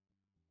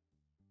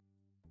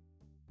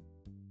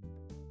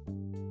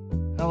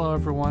Hello,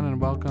 everyone,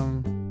 and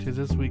welcome to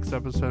this week's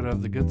episode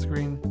of The Good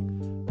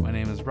Screen. My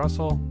name is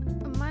Russell.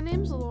 My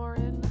name's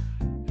Lauren.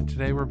 And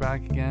today we're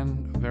back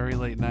again, a very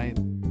late night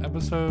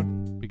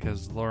episode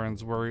because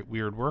Lauren's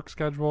weird work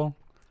schedule.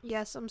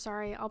 Yes, I'm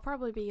sorry. I'll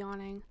probably be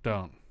yawning.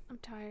 Don't. I'm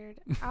tired.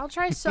 I'll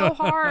try so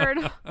hard.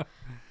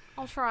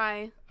 I'll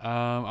try.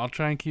 I'll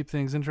try and keep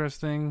things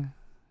interesting,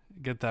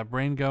 get that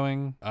brain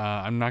going.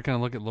 I'm not going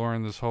to look at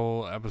Lauren this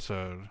whole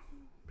episode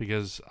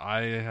because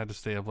I had to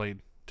stay up late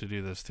to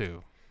do this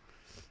too.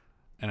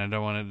 And I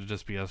don't want it to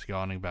just be us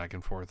yawning back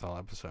and forth all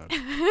episode.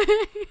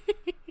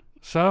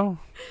 So,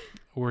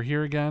 we're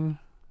here again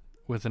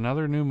with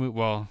another new movie.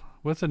 Well,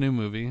 with a new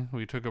movie.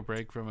 We took a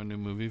break from a new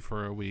movie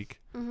for a week.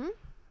 Mm-hmm.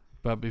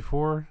 But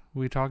before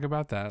we talk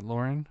about that,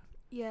 Lauren,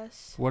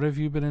 Yes. what have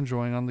you been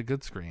enjoying on the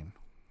good screen?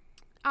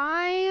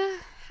 I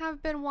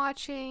have been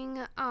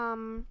watching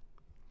some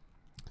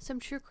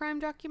true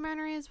crime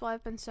documentaries while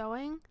I've been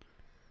sewing.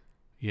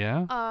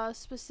 Yeah?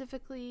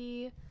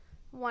 Specifically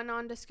one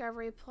on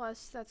Discovery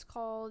Plus that's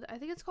called, I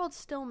think it's called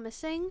Still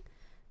Missing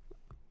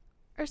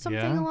or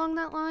something along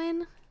that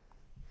line.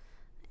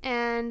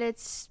 And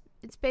it's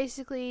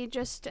basically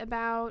just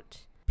about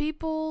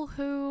people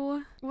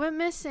who went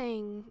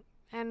missing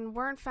and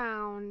weren't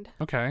found.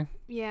 Okay.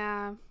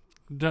 Yeah.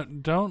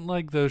 Don't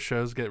like those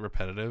shows get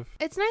repetitive?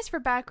 It's nice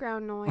for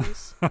background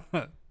noise.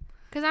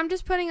 Because I'm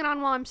just putting it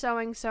on while I'm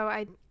sewing, so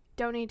I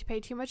don't need to pay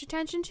too much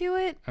attention to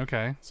it.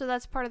 Okay. So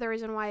that's part of the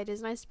reason why it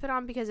is nice to put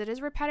on, because it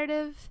is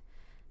repetitive.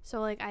 So,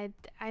 like,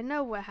 I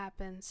know what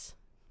happens.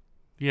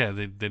 Yeah,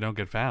 they don't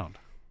get found.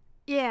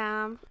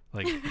 Yeah.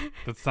 Like,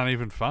 that's not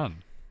even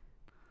fun.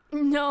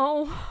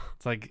 No.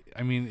 It's like,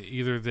 I mean,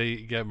 either they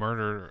get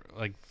murdered or,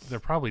 like, they're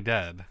probably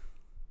dead.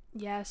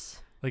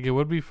 Yes. Like, it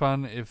would be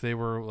fun if they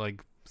were,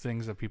 like,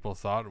 things that people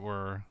thought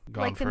were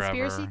gone like forever.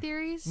 conspiracy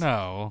theories?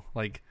 No.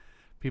 Like,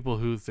 people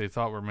who they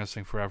thought were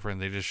missing forever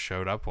and they just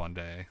showed up one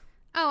day.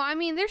 Oh, I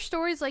mean, there's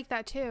stories like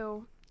that,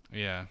 too.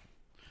 Yeah.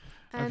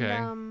 And,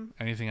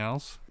 Okay. Anything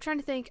else? I'm trying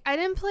to think. I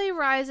didn't play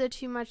Ryza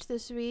too much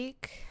this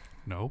week.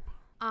 Nope.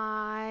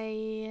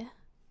 I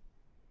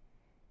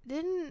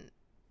didn't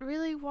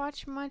really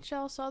watch much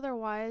else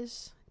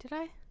otherwise. Did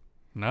I?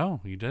 No,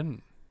 you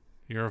didn't.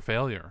 You're a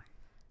failure.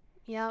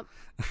 Yep.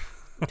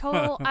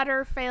 Total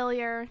utter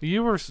failure.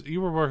 You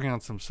were working on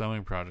some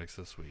sewing projects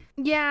this week.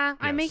 Yeah,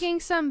 I'm Yes. making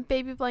some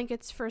baby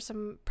blankets for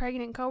some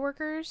pregnant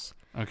coworkers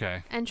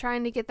Okay. and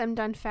trying to get them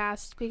done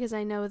fast because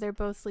I know they're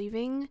both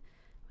leaving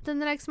within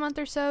the next month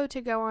or so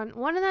to go on.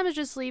 One of them is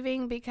just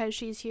leaving because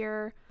she's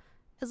here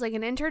as like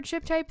an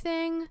internship type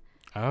thing.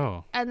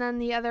 Oh. And then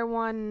the other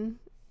one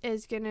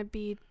is going to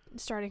be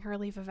starting her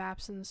leave of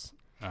absence.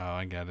 Oh,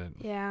 I get it.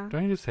 Yeah.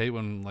 Don't you just hate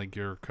when, like,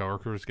 your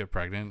coworkers get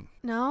pregnant?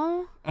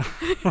 No.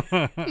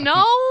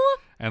 No.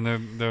 And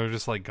they're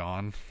just, like,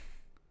 gone?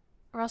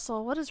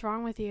 Russell, what is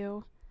wrong with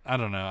you? I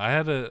don't know. I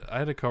had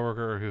a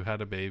coworker who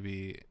had a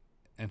baby,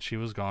 and she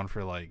was gone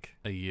for, like,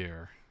 a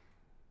year.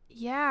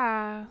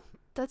 Yeah.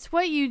 That's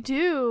what you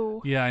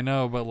do. Yeah, I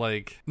know, but,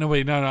 like... No,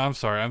 wait, no, I'm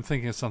sorry. I'm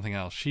thinking of something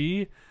else.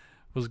 She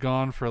was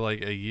gone for,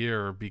 like, a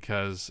year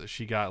because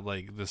she got,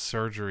 like, this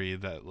surgery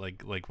that,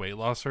 like weight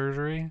loss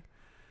surgery.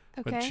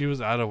 Okay. But she was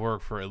out of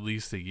work for at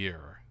least a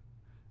year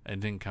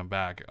and didn't come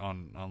back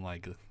on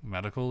like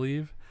medical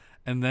leave.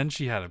 And then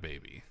she had a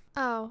baby.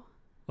 Oh.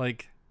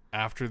 Like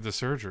after the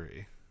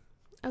surgery.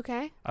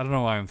 Okay. I don't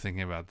know why I'm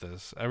thinking about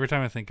this. Every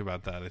time I think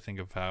about that, I think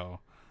of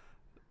how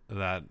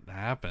that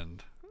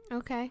happened.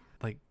 Okay.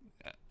 Like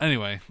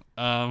anyway,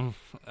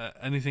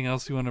 anything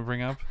else you want to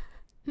bring up?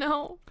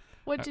 No.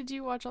 What did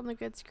you watch on the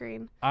good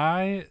screen?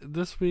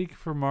 This week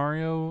for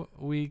Mario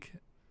week,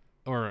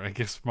 or I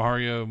guess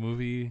Mario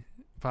movie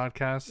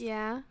podcast.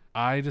 Yeah.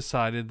 I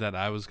decided that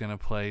I was going to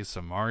play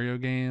some Mario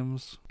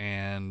games,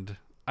 and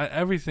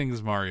everything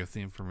is Mario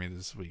themed for me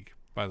this week,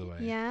 by the way.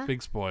 Yeah?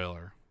 Big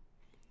spoiler.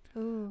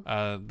 Ooh.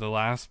 The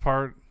last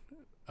part,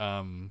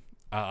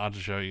 I'll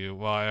just show you.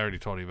 Well, I already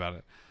told you about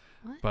it.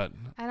 What? But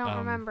I don't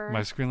remember. My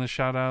screenless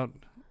shout out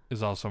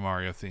is also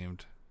Mario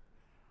themed.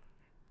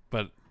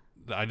 But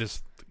I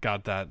just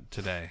got that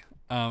today.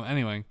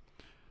 Anyway,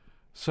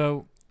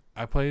 so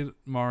I played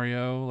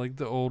Mario, like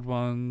the old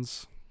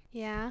ones.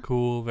 Yeah.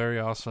 Cool, very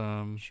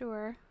awesome.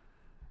 Sure.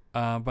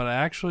 But I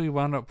actually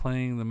wound up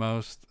playing the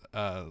most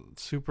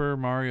Super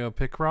Mario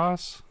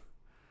Picross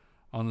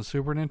on the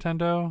Super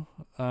Nintendo,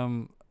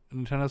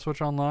 Nintendo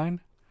Switch Online.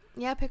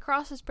 Yeah,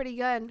 Picross is pretty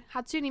good.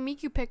 Hatsune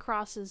Miku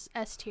Picross is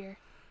S tier.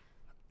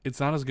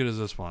 It's not as good as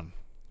this one.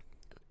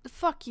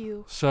 Fuck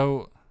you.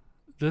 So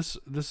this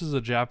is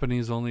a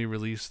Japanese only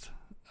released.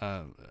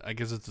 I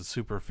guess it's a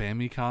Super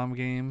Famicom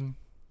game.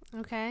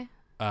 Okay.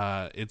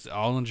 It's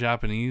all in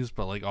Japanese,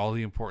 but like all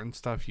the important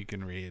stuff you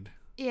can read.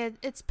 Yeah,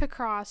 it's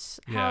Picross.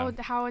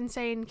 How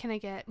insane can it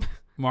get?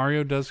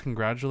 Mario does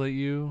congratulate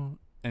you,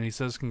 and he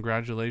says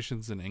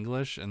congratulations in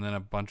English, and then a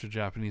bunch of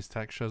Japanese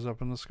text shows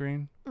up on the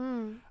screen.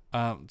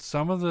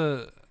 Some of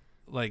the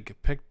like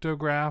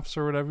pictographs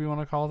or whatever you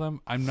want to call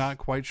them, I'm not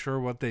quite sure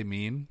what they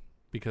mean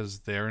because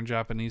they're in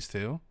Japanese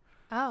too.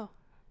 Oh.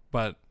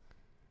 But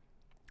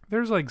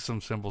there's like some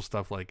simple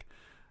stuff like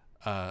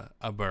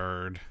a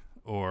bird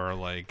or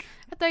like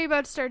I thought you were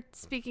about to start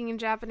speaking in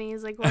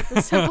Japanese, like what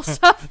the simple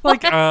stuff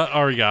like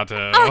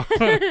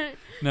arigato.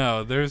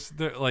 No, there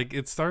like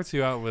it starts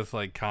you out with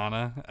like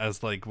kana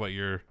as like what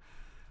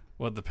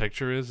the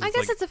picture is. I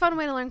guess it's a fun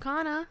way to learn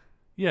kana.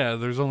 Yeah,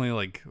 there's only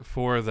like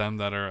 4 of them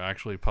that are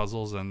actually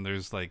puzzles, and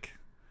there's like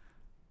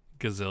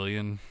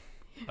gazillion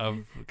of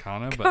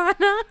kana. But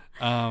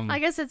I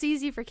guess it's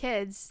easy for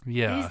kids.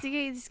 Yeah,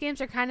 these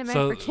games are kind of meant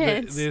for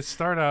kids. They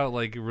start out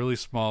like really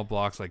small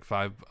blocks, like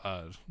 5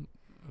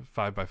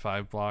 by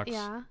 5 blocks.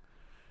 Yeah,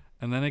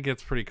 and then it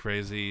gets pretty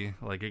crazy.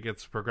 Like it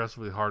gets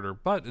progressively harder.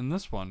 But in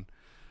this one,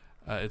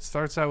 it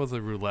starts out with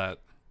a roulette,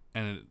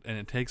 and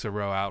it takes a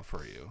row out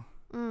for you.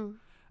 Mm.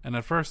 And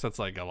at first, that's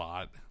like a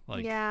lot.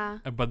 Like, yeah.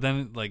 But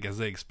then, like, as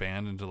they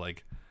expand into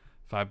like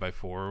 5 by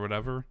 4 or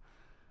whatever,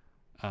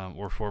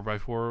 or 4 by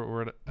 4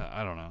 or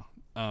I don't know.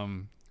 Well,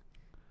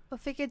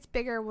 if it gets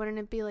bigger, wouldn't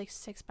it be like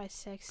 6 by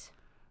 6?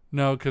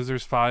 No, because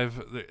there's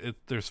 5.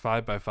 There's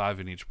 5 by 5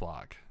 in each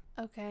block.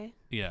 Okay.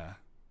 Yeah.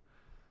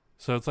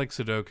 So it's like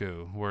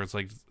Sudoku, where it's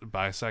like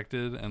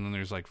bisected, and then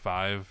there's like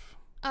 5.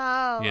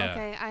 Oh, yeah.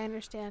 Okay, I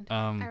understand.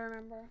 I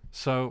remember.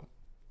 So.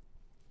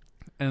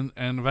 And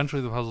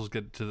eventually the puzzles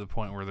get to the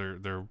point where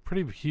they're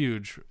pretty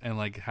huge, and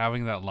like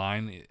having that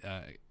line,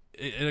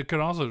 it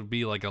could also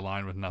be like a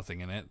line with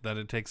nothing in it that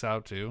it takes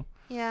out too.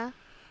 Yeah.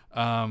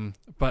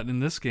 But in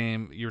this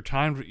game, you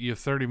have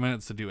 30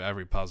 minutes to do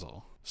every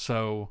puzzle.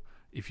 So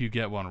if you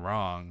get one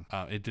wrong,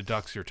 it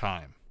deducts your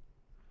time,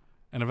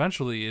 and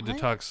eventually it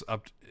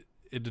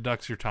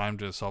deducts your time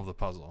to solve the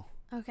puzzle.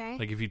 Okay.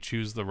 Like if you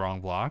choose the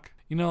wrong block,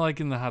 like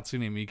in the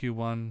Hatsune Miku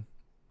one,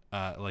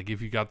 like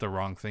if you got the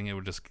wrong thing, it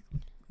would just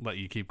let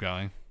you keep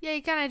going. Yeah,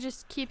 you kind of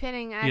just keep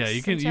hitting X. Yeah,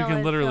 you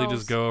can literally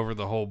just go over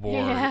the whole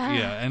board.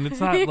 Yeah, and it's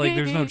not like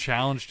there's no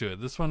challenge to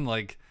it. This one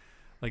like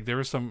there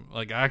was some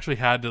like I actually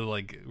had to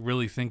like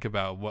really think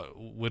about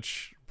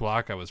which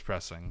block I was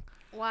pressing.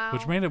 Wow.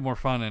 Which made it more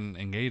fun and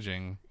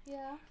engaging.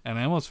 Yeah. And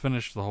I almost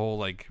finished the whole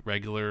like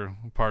regular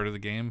part of the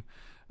game.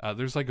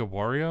 There's like a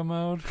Wario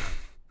mode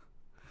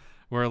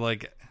where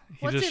like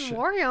What's in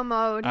Wario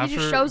mode? He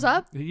just shows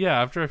up? Yeah,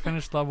 after I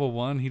finished level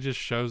 1, he just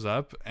shows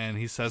up and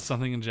he says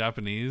something in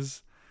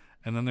Japanese,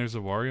 and then there's a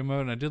Wario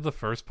mode. And I did the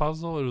first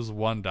puzzle. It was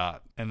 1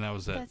 dot, and that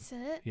was it. That's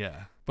it?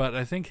 Yeah. But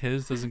I think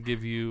his doesn't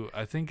give you...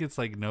 I think it's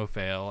like no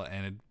fail,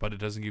 but it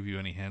doesn't give you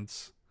any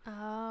hints.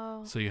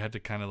 Oh. So you had to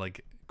kind of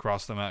like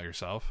cross them out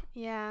yourself.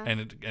 Yeah. And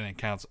it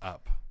counts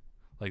up.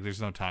 Like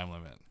there's no time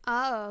limit.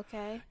 Oh,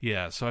 okay.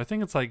 Yeah, so I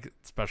think it's like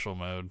special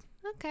mode.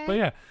 Okay. But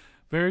yeah.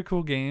 Very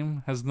cool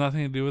game. Has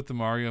nothing to do with the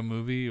Mario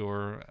movie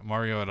or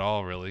Mario at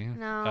all, really.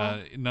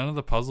 No. None of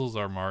the puzzles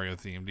are Mario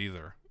themed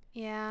either.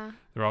 Yeah.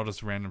 They're all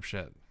just random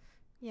shit.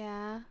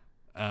 Yeah.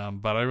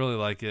 But I really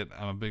like it.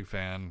 I'm a big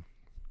fan.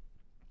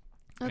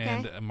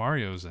 Okay. And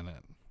Mario's in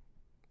it.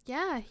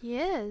 Yeah, he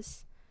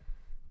is.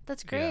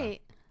 That's great.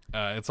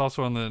 Yeah. It's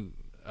also on the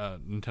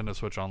Nintendo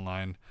Switch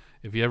Online.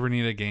 If you ever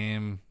need a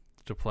game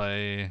to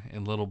play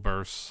in little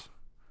bursts,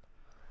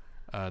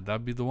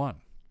 that'd be the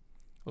one.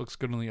 Looks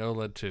good on the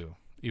OLED too,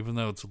 even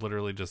though it's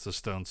literally just a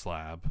stone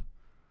slab.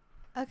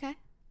 Okay.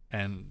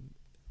 And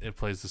it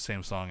plays the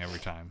same song every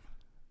time.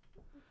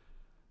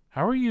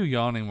 How are you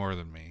yawning more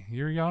than me?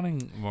 You're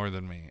yawning more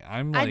than me.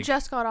 I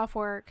just got off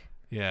work.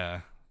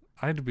 Yeah.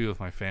 I had to be with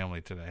my family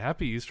today.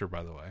 Happy Easter,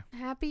 by the way.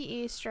 Happy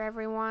Easter,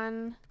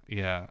 everyone.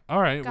 Yeah. All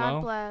right.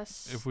 God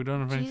bless. If we don't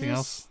have anything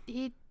else.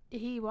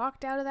 He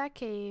walked out of that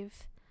cave.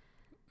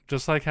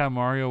 Just like how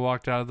Mario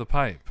walked out of the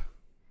pipe.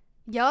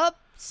 Yup.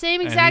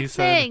 Same exact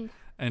thing.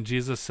 And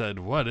Jesus said,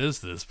 "What is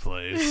this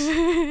place?"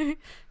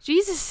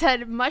 Jesus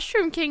said,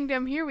 "Mushroom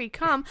Kingdom, here we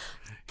come."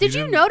 Did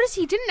you notice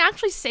he didn't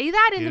actually say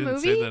that in the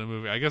movie? He didn't say that in the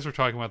movie. I guess we're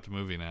talking about the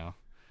movie now.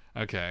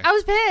 Okay. I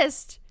was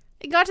pissed.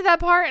 It got to that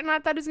part, and I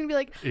thought it was gonna be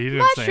like,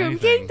 "Mushroom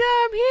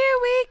Kingdom, here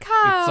we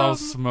come." It's all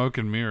smoke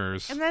and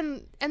mirrors. And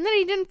then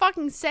he didn't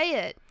fucking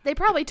say it. They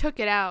probably took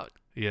it out.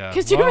 Yeah.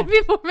 Because too many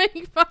people were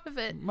making fun of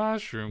it.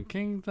 Mushroom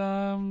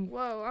Kingdom.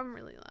 Whoa, I'm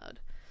really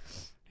loud.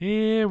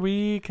 Here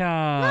we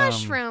come.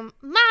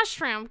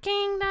 Mushroom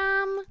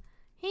Kingdom.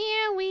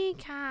 Here we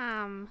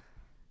come.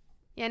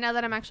 Yeah, now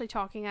that I'm actually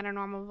talking at a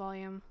normal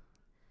volume,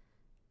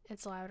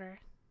 it's louder.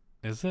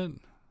 Is it?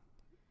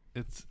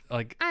 It's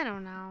like... I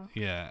don't know.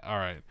 Yeah,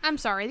 alright. I'm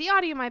sorry. The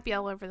audio might be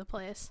all over the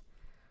place.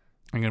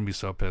 I'm going to be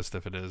so pissed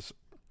if it is.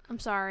 I'm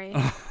sorry.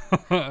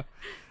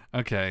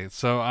 Okay,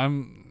 so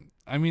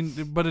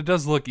but it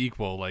does look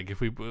equal. Like,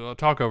 if we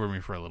talk over me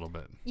for a little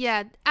bit.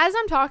 Yeah, as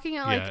I'm talking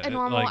at like a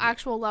normal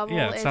actual level,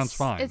 it sounds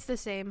fine. It's the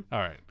same. All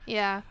right.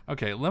 Yeah.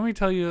 Okay, let me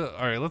tell you.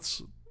 All right,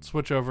 let's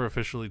switch over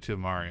officially to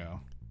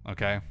Mario.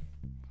 Okay.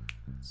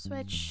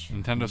 Switch.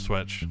 Nintendo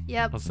Switch.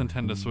 Yep. Let's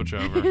Nintendo Switch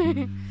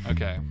over.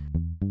 Okay.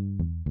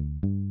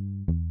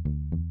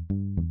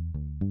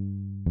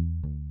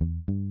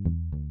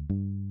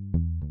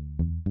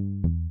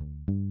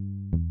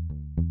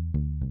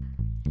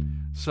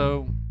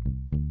 So.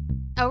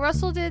 Oh,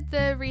 Russell did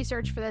the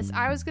research for this.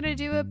 I was gonna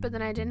do it, but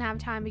then I didn't have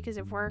time because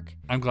of work.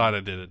 I'm glad I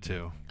did it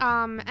too.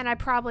 And I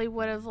probably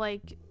would have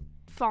like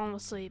fallen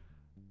asleep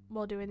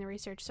while doing the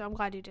research, so I'm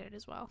glad you did it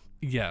as well.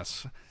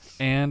 Yes,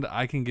 and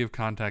I can give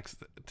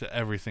context to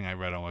everything I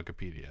read on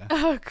Wikipedia.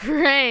 Oh,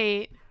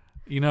 great.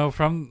 You know,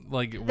 from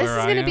like This where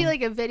is I going to am, be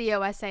like a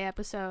video essay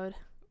episode.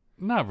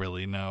 not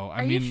really. No,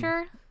 Are you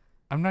sure?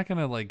 I'm not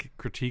gonna like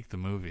critique the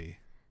movie.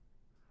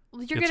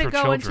 Well, you're It's going to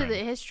for go into children.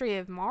 the history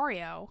of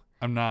Mario.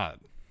 I'm not.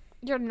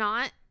 You're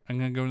not? I'm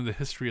gonna go into the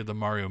history of the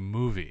Mario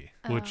movie,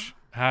 Oh. which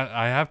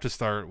I have to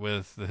start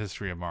with the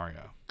history of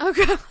Mario.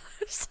 Okay.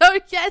 So,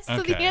 yes. So,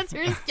 the Okay. answer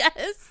is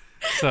yes.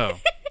 So,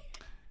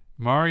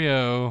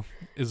 Mario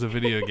is a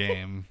video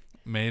game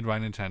made by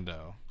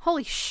Nintendo,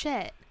 Holy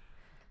shit.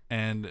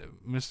 and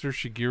Mr.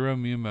 Shigeru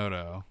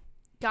Miyamoto.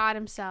 God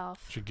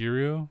himself.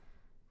 Shigeru?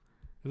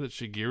 Is it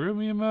Shigeru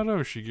Miyamoto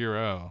or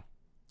Shigeru?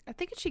 I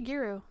think it's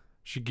Shigeru.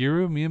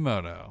 Shigeru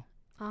Miyamoto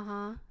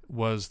Uh-huh.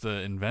 was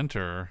the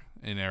inventor,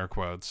 in air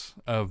quotes,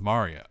 of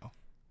Mario.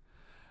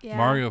 Yeah.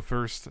 Mario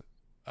first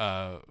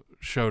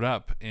showed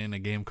up in a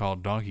game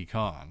called Donkey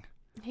Kong,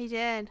 He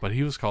did. but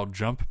he was called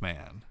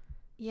Jumpman.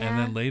 Yeah. And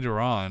then later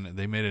on,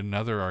 they made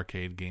another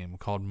arcade game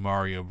called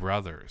Mario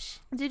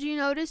Brothers. Did you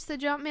notice the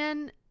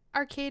Jumpman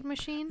arcade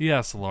machine?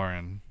 Yes,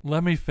 Lauren.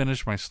 Let me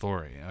finish my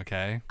story,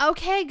 okay?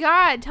 Okay,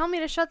 God. Tell me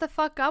to shut the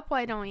fuck up,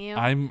 why don't you?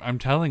 I'm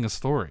telling a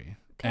story.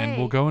 And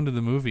we'll Okay. go into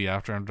the movie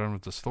after I'm done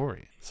with the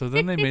story. So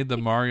then they made the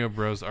Mario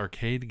Bros.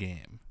 Arcade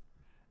game.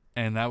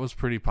 And that was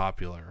pretty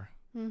popular.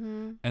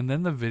 Mm-hmm. And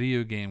then the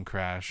video game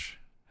crash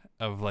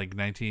of like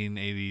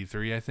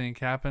 1983, I think,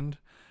 happened,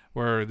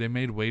 where they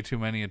made way too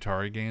many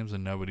Atari games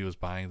and nobody was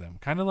buying them.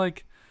 Kind of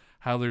like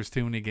how there's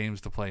too many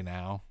games to play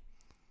now,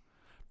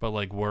 but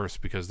like worse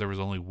because there was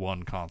only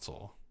one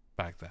console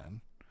back then.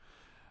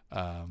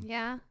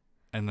 Yeah.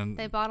 And then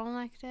They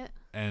bottlenecked it.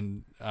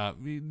 and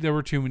there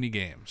were too many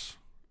games.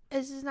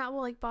 Is not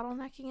what like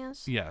bottlenecking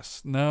is?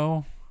 Yes.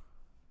 No.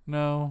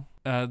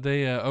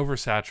 They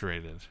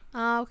oversaturated.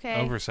 Oh, okay.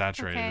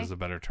 Oversaturated Okay. is a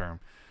better term.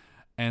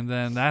 And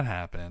then that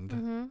happened.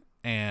 Mm-hmm.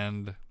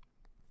 And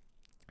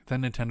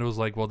then Nintendo was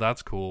like, well,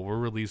 that's cool. We're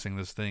releasing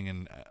this thing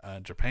in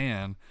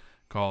Japan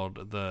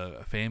called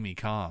the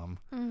Famicom.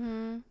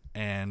 Mm-hmm.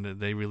 And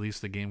they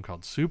released a game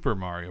called Super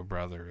Mario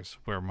Brothers,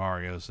 where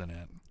Mario's in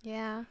it.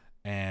 Yeah.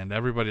 And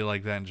everybody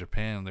liked that in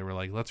Japan. They were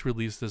like, let's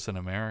release this in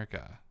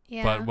America.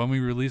 Yeah. But when we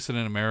release it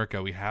in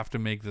America, we have to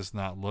make this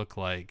not look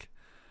like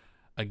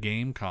a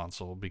game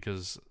console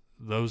because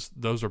those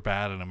are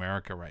bad in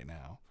America right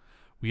now.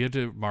 We had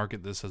to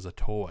market this as a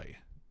toy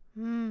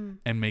and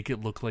make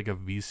it look like a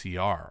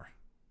VCR.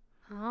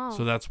 Oh.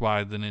 So that's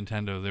why the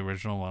Nintendo, the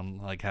original one,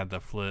 like had the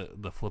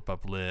flip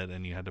up lid,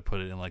 and you had to put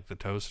it in like the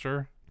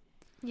toaster.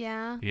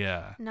 Yeah.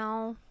 Yeah,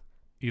 No.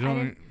 you I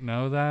don't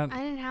know that? I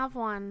didn't have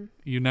one.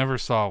 You never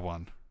saw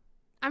one.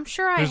 I'm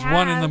sure I There's have.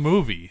 one in the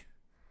movie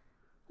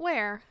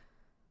Where?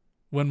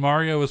 when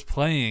Mario was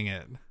playing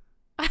it,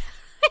 I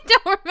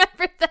don't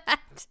remember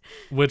that.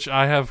 which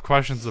I have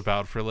questions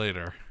about for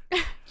later.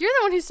 You're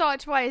the one who saw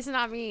it twice,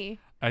 not me.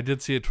 I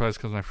did see it twice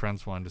because my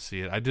friends wanted to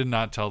see it. I did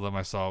not tell them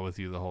I saw it with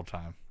you the whole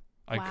time.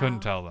 I Wow. couldn't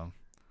tell them.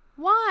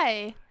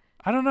 Why?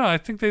 I don't know. I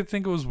think they'd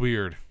think it was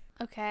weird.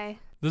 Okay.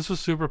 This was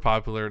super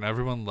popular and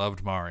everyone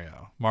loved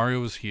Mario. Mario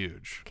was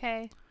huge.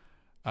 Okay.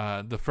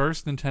 The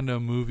first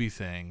Nintendo movie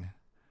thing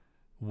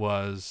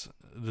was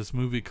this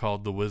movie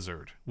called The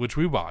Wizard, which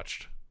we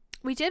watched.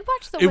 We did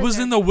watch the. It was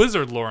Wizard. in The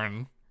Wizard,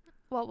 Lauren.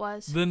 What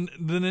was? The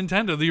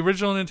Nintendo, the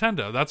original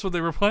Nintendo. That's what they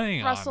were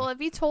playing Russell, on.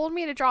 if you told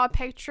me to draw a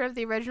picture of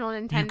the original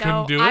Nintendo,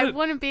 couldn't do I it?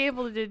 wouldn't be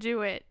able to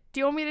do it. Do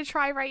you want me to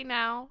try right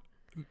now?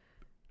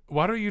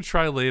 Why don't you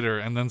try later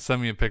and then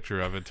send me a picture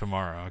of it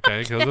tomorrow,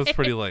 okay? Because it's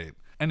pretty late.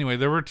 Anyway,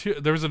 there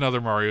was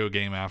another Mario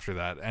game after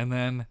that. And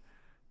then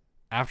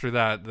after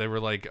that, they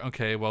were like,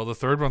 okay, well, the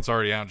third one's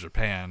already out in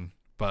Japan,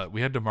 but we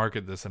had to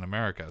market this in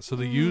America. So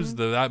they used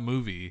that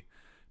movie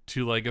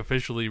to like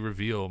officially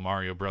reveal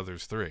Mario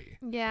Brothers 3.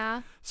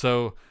 Yeah.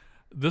 So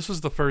this was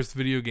the first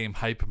video game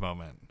hype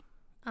moment,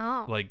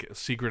 Oh. like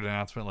secret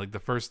announcement, like the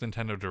first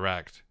Nintendo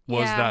Direct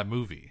was Yeah. that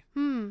movie.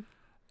 Hmm.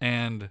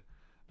 And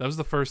that was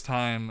the first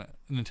time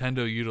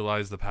Nintendo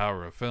utilized the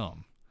power of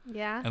film.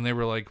 Yeah. And they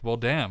were like, well,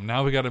 damn,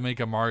 now we got to make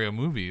a Mario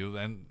movie.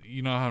 And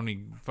you know how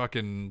many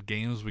fucking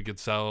games we could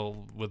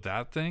sell with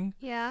that thing?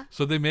 Yeah.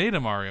 So they made a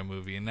Mario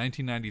movie in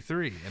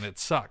 1993, and it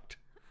sucked.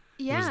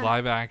 Yeah. It was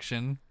live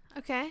action.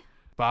 Okay.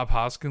 Bob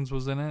Hoskins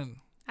was in it.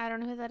 I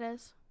don't know who that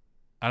is.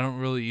 I don't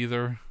really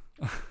either.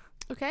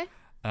 Okay.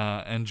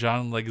 And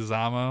John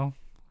Leguizamo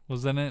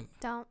was in it.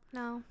 Don't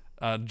know.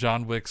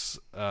 John Wick's,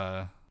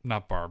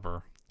 not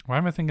barber. Why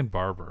am I thinking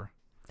barber?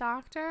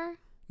 Doctor?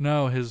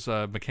 No, his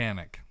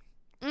mechanic.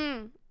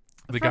 Mm.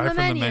 The From guy the from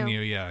menu. the menu.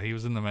 Yeah, he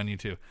was in the menu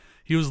too.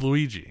 He was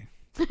Luigi.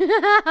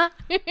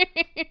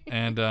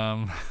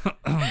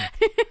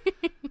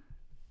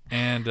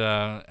 And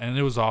and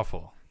it was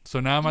awful. So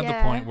now I'm at the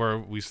Yeah. point where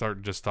we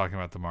start just talking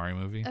about the Mario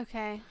movie.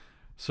 Okay.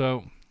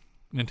 So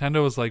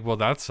Nintendo was like, well,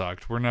 that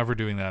sucked. We're never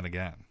doing that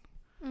again.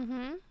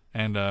 Mm-hmm.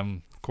 And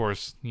of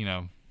course,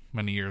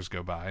 many years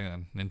go by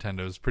and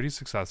Nintendo's pretty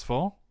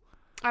successful.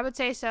 I would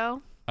say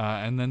so.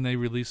 And then they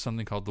released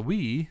something called the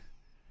Wii.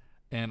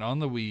 And on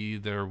the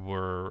Wii, there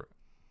were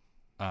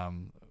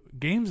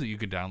games that you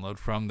could download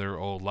from their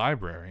old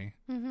library.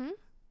 Mm-hmm.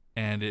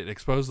 And it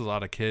exposed a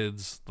lot of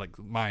kids, like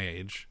my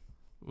age,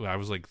 I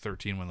was like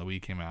 13 when the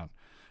Wii came out,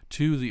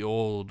 to the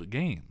old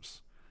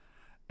games.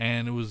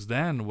 And it was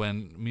then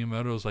when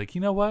Miyamoto was like,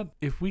 you know what?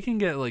 If we can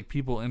get like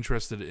people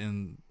interested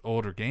in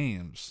older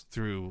games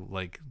through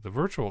like the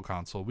virtual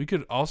console, we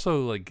could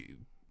also like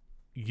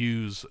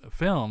use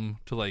film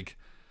to like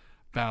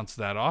bounce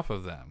that off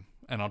of them.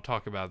 And I'll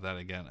talk about that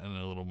again in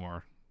a little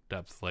more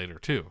depth later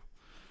too.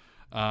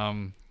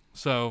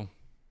 So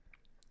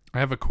I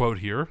have a quote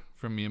here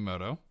from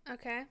Miyamoto.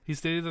 Okay. He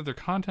stated that their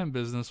content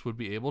business would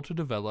be able to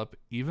develop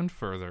even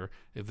further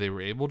if they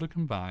were able to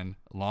combine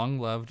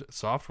long-loved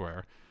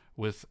software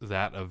with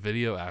that of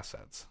video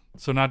assets.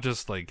 So not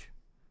just like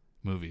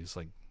movies,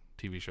 like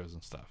TV shows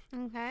and stuff.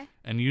 Okay.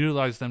 And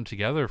utilize them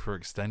together for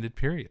extended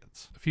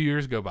periods. A few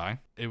years go by.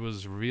 It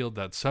was revealed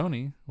that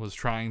Sony was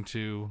trying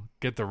to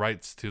get the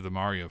rights to the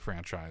Mario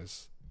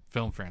franchise,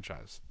 film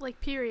franchise. Like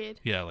period.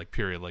 Yeah, like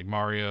period. Like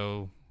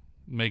Mario,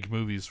 make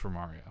movies for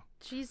Mario.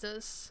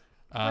 Jesus.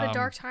 What a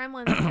dark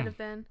timeline that could have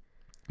been.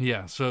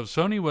 Yeah, so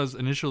Sony was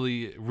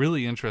initially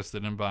really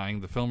interested in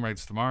buying the film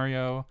rights to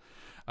Mario.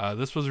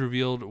 This was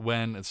revealed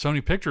when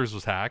Sony Pictures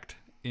was hacked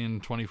in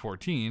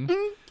 2014.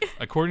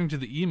 According to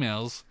the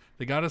emails,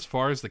 they got as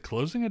far as the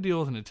closing a deal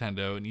with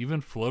Nintendo and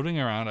even floating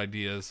around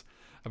ideas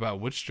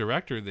about which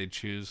director they'd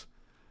choose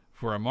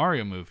for a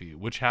Mario movie,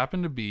 which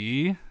happened to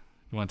be...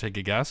 You want to take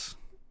a guess?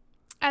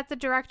 At the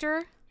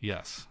director?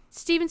 Yes.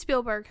 Steven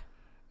Spielberg.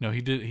 No,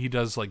 he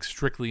does like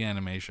strictly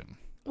animation.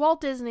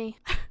 Walt Disney.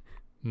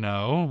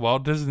 No,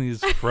 Walt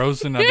Disney's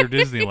frozen under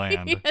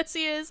Disneyland. Yes,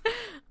 he is.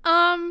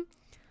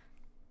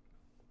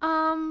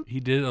 He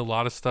did a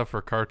lot of stuff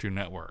for Cartoon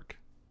Network.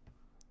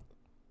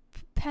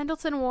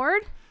 Pendleton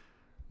Ward?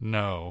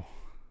 No.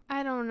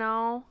 I don't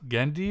know.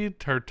 Genndy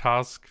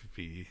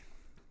Tartakovsky.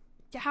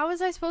 How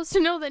was I supposed to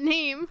know the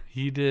name?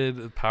 He did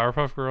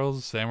Powerpuff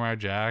Girls, Samurai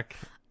Jack.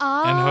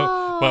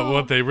 Oh. But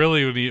what they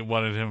really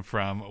wanted him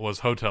from was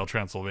Hotel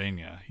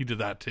Transylvania. He did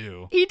that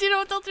too. He did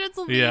Hotel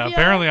Transylvania. Yeah,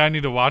 apparently I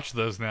need to watch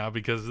those now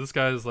because this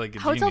guy is like a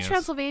Hotel genius.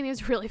 Transylvania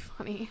is really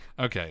funny.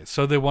 Okay,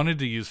 so they wanted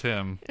to use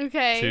him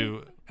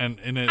to, and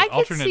in an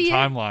alternate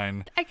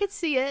timeline. I could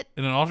see it.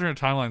 In an alternate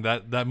timeline,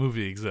 that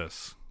movie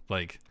exists.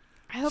 Like,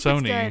 I hope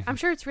Sony, it's good. I'm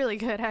sure it's really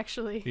good,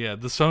 actually. Yeah,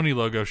 the Sony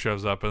logo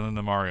shows up and then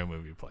the Mario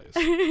movie plays.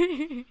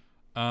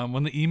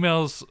 When the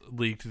emails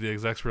leaked, the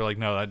execs were like,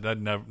 "No,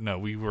 no,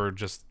 we were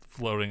just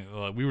floating.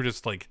 We were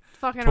just like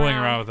fucking toying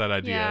around with that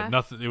idea.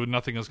 Yeah.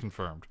 Nothing was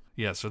confirmed.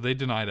 Yeah, so they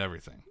denied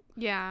everything.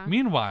 Yeah.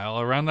 Meanwhile,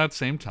 around that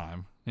same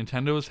time,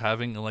 Nintendo was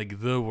having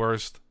like the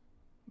worst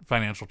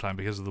financial time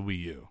because of the Wii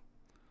U.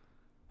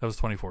 That was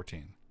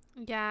 2014.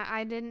 Yeah,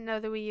 I didn't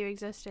know the Wii U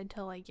existed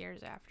till like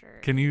years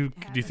after. Do you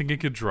think it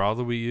could draw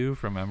the Wii U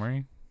from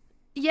memory?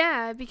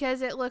 Yeah,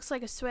 because it looks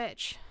like a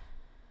Switch.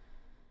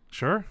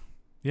 Sure.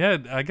 Yeah,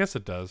 I guess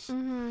it does.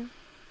 Mm-hmm.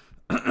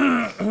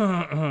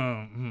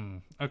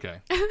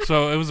 Okay.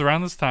 So it was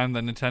around this time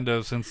that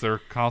Nintendo, since their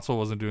console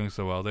wasn't doing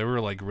so well, they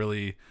were like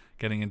really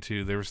getting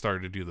into, they were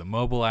starting to do the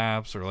mobile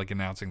apps or like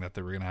announcing that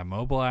they were going to have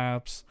mobile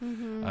apps.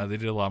 Mm-hmm. They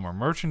did a lot more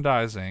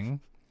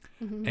merchandising.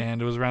 Mm-hmm.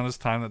 And it was around this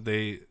time that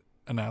they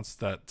announced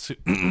that...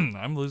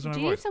 I'm losing my voice.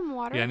 Do you need some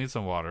water? Yeah, I need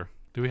some water.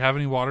 Do we have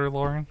any water,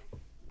 Lauren?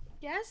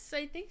 Yes,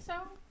 I think so.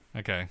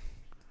 Okay.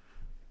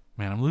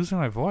 Man, I'm losing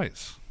my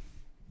voice.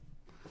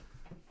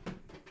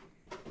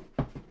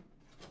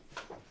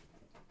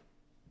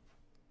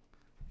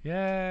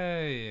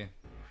 Yay.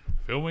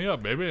 Fill me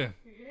up, baby. Yeah,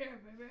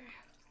 baby.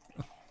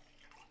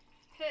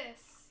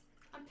 Piss.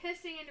 I'm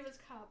pissing into his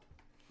cup.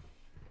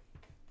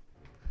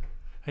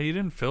 Hey, you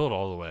didn't fill it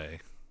all the way.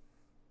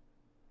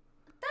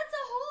 That's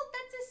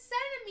a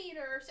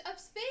centimeter of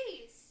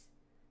space.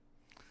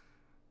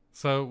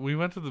 So we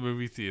went to the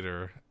movie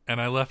theater, and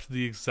I left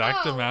the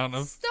exact amount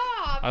of...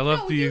 Stop! I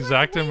left the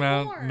exact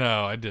amount... More.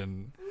 No, I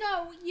didn't.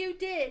 No, you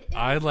did.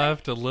 I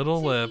left a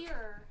little lip...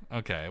 Here.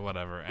 Okay,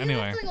 whatever. You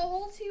Anyway. left like a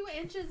whole 2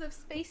 inches of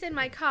space in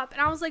my cup,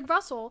 and I was like,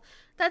 Russell,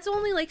 that's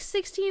only like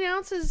 16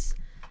 ounces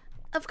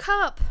of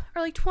cup,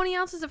 or like 20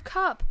 ounces of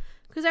cup,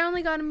 because I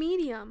only got a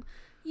medium.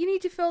 You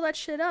need to fill that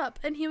shit up.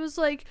 And he was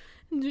like,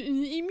 and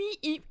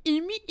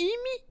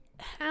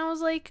I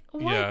was like,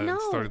 what? Yeah, no.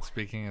 it started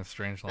speaking a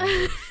strange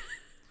language.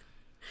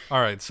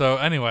 All right, so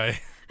anyway,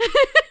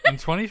 in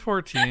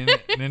 2014,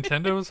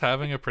 Nintendo was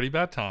having a pretty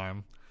bad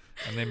time,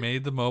 and they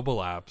made the mobile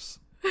apps,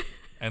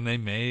 and they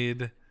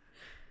made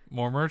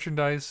more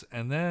merchandise,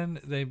 and then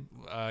they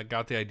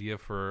got the idea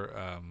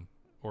for,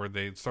 or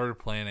they started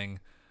planning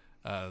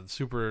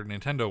Super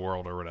Nintendo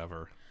World or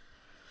whatever.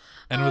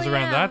 And it was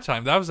around that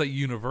time. That was at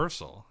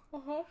Universal.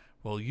 Uh-huh.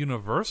 Well,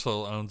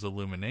 Universal owns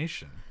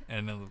Illumination,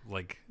 and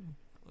like,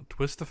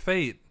 twist of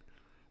fate,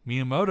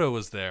 Miyamoto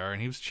was there,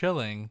 and he was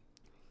chilling.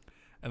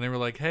 And they were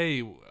like,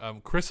 hey,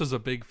 Chris is a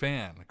big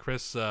fan.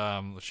 Chris,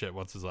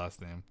 what's his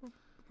last name?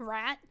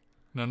 Rat?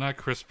 No, not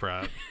Chris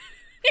Pratt.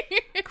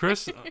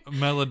 Chris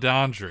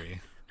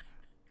Meledandri.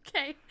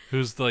 Okay.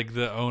 Who's like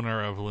the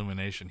owner of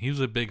Illumination. He was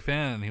a big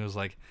fan, and he was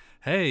like,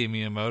 hey,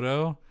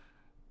 Miyamoto,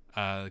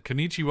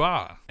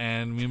 Konnichiwa.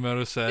 And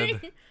Miyamoto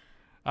said,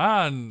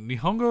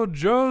 Nihongo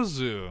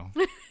Jozu.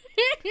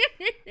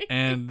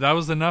 And that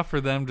was enough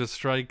for them to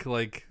strike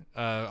like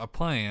a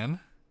plan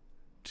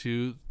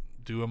to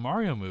do a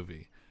Mario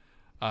movie.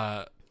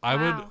 I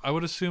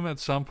would assume at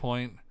some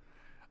point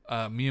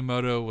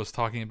Miyamoto was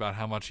talking about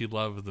how much he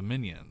loved the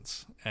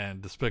Minions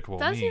and Despicable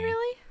Me. Does he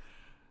really?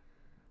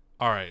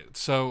 All right,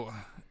 so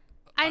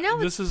I know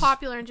this is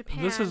popular in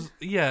Japan.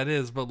 It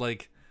is, but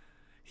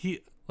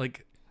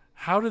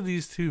how did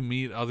these two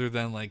meet other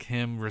than like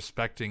him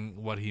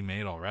respecting what he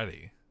made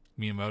already?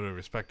 Miyamoto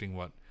respecting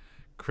what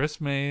Chris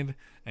made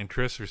and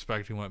Chris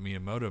respecting what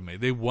Miyamoto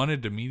made. They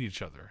wanted to meet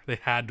each other. They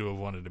had to have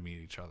wanted to meet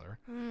each other.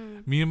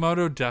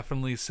 Miyamoto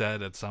definitely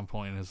said at some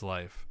point in his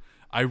life,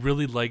 I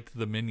really liked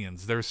the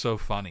Minions. They're so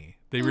funny.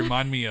 They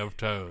remind me of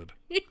Toad.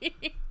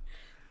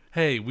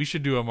 Hey, we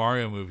should do a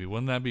Mario movie.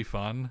 Wouldn't that be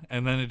fun?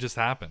 And then it just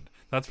happened.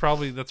 That's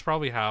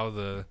probably how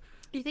the...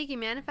 You think he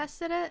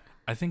manifested it?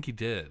 I think he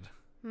did.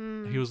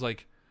 He was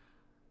like,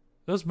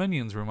 those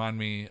Minions remind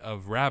me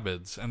of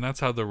Rabbids. And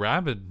that's how the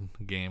Rabbid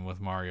game with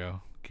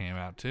Mario came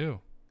out too.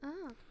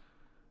 Oh.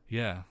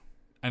 Yeah.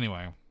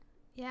 Anyway.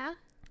 Yeah?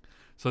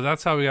 So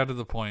that's how we got to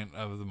the point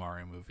of the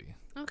Mario movie.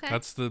 Okay.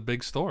 That's the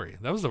big story.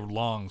 That was a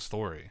long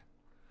story.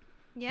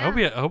 Yeah.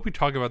 I hope we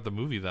talk about the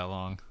movie that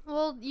long.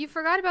 Well, you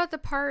forgot about the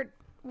part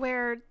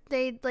where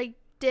they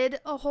did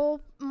a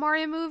whole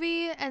Mario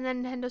movie and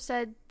then Nintendo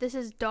said, this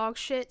is dog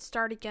shit,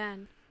 start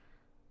again.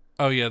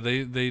 Oh yeah,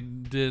 they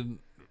did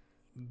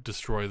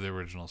destroy the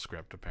original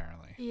script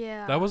apparently.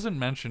 Yeah. That wasn't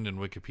mentioned in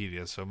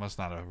Wikipedia, so it must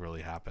not have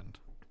really happened.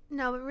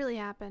 No, it really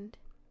happened.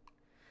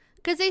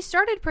 Because they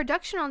started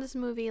production on this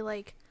movie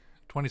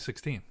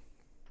 2016.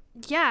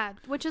 Yeah,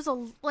 which is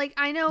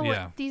I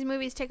know these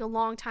movies take a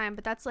long time,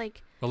 but that's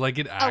But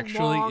it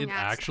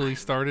actually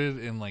started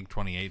in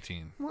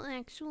 2018. Well,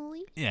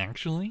 actually.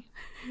 Actually.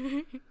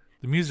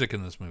 The music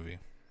in this movie.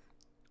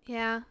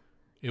 Yeah.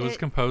 It was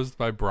composed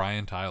by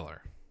Brian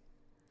Tyler.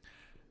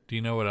 Do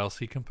you know what else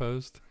he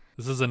composed?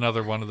 This is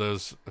another one of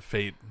those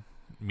fate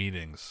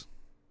meetings.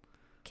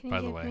 Can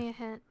you give me a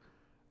hint?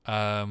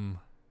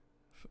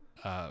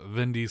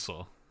 Vin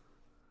Diesel.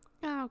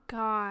 Oh,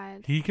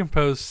 God. He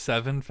composed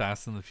 7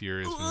 Fast and the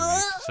Furious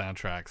movie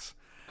soundtracks.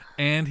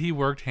 And he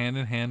worked hand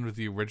in hand with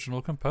the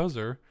original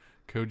composer,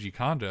 Koji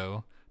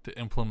Kondo, to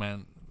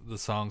implement the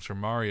songs from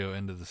Mario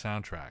into the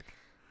soundtrack.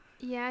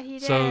 Yeah, he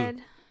did. So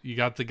you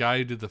got the guy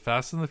who did the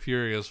Fast and the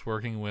Furious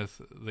working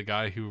with the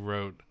guy who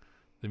wrote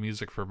the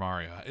music for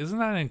Mario. Isn't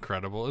that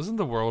incredible? Isn't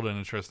the world an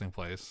interesting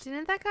place?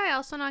 Didn't that guy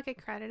also not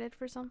get credited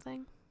for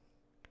something?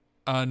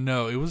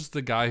 No, it was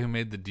the guy who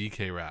made the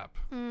DK rap.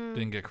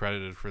 Didn't get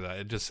credited for that.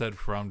 It just said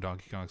from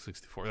Donkey Kong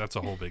 64. That's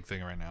a whole big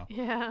thing right now.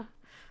 Yeah.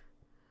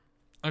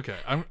 Okay,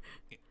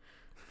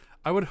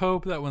 I would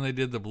hope that when they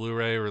did the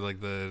Blu-ray or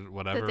the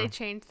whatever, that they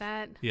changed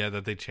that. Yeah,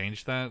 that they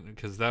changed that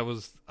because that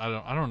was I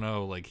don't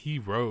know. He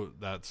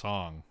wrote that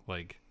song.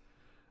 I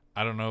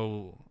don't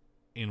know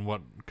in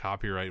what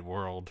copyright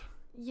world.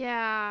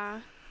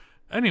 Yeah.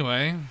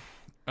 Anyway,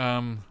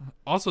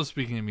 also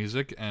speaking of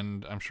music,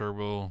 and I'm sure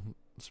we'll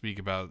speak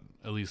about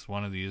at least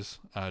one of these.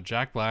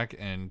 Jack Black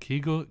and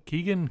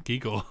Keegan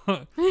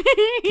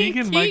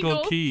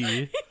Michael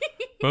Key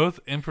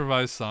both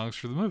improvised songs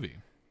for the movie.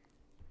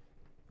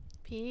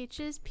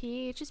 Peaches,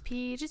 peaches,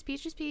 peaches,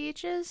 peaches,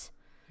 peaches.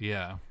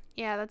 Yeah.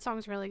 Yeah, that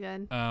song's really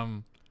good.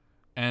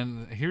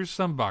 And here's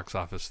some box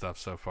office stuff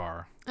so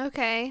far.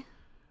 Okay.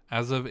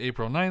 As of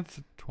April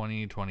 9th,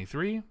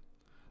 2023,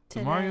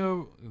 the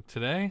Mario,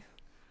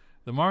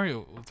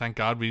 thank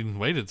God we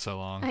waited so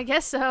long. I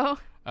guess so.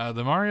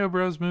 The Mario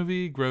Bros.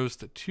 Movie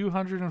grossed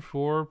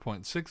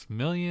 $204.6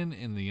 million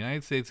in the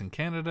United States and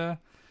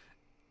Canada,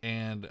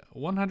 and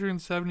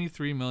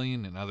 $173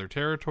 million in other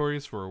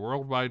territories for a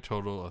worldwide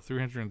total of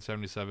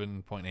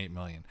 $377.8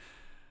 million.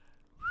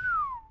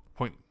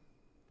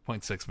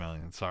 0.6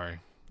 million, sorry.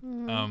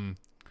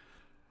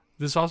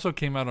 This also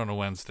came out on a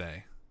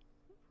Wednesday,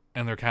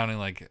 and they're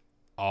counting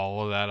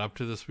all of that up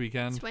to this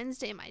weekend. It's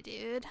Wednesday, my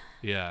dude.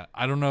 Yeah,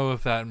 I don't know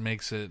if that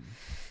makes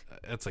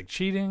it's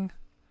cheating,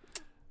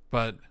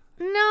 but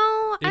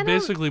no, it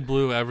basically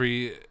blew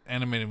every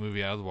animated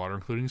movie out of the water,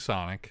 including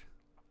Sonic.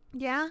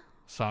 Yeah.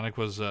 Sonic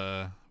was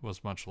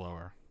much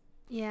lower.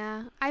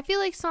 Yeah, I feel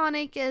like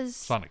Sonic is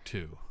Sonic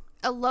 2.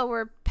 A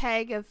lower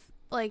peg of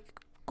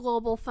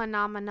global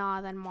phenomena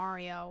than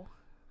Mario.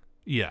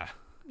 Yeah.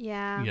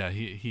 Yeah. Yeah,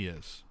 he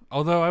is.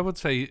 Although I would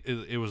say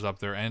it was up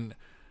there, and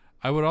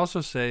I would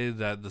also say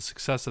that the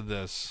success of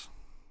this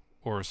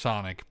or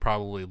Sonic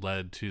probably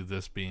led to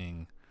this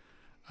being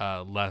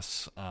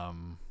less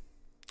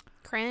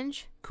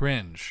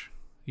cringe.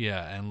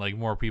 Yeah, and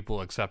more people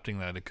accepting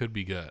that it could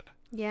be good.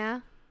 Yeah.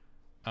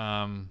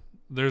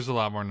 There's a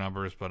lot more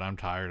numbers, but I'm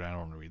tired. I don't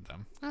want to read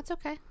them. That's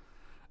okay.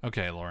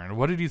 Okay, Lauren,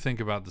 what did you think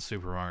about the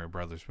Super Mario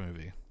Brothers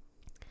movie?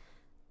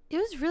 It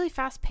was really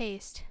fast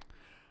paced.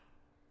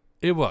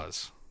 It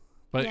was,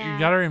 But you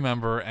got to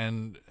remember,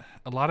 and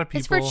a lot of people...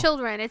 It's for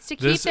children. It's to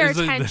keep their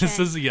attention.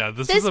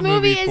 This is a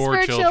movie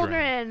for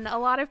children. A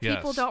lot of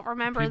people don't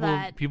remember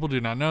that. People do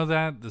not know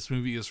that. This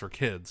movie is for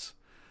kids.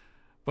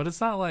 But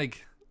it's not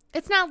like...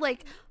 It's not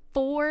like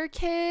for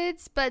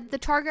kids, but the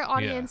target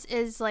audience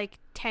is like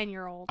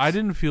 10-year-olds. I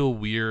didn't feel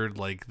weird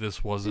like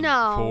this wasn't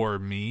for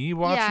me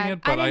watching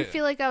it. But I didn't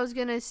feel like I was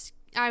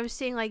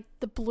seeing like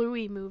the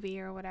Bluey movie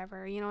or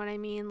whatever. You know what I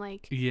mean?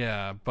 Like...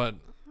 Yeah, but...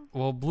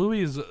 Well,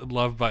 Bluey is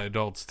loved by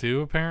adults too,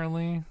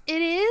 apparently.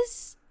 It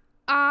is.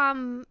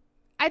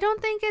 I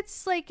don't think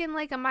it's like in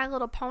like a My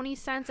Little Pony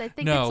sense. I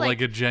think it's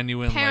like a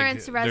genuine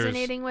parents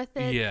resonating with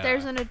it. Yeah.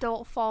 There's an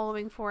adult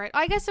following for it.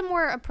 I guess a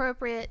more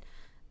appropriate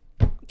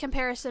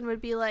comparison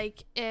would be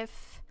like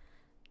if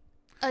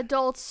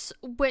adults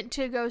went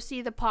to go see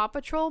the Paw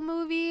Patrol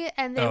movie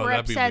and they were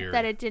upset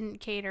that it didn't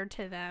cater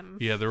to them.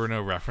 Yeah, there were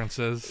no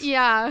references.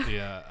 Yeah.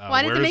 Yeah.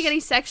 Why didn't they make any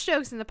sex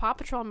jokes in the Paw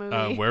Patrol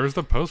movie? Where's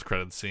the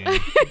post-credit scene?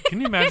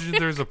 Can you imagine if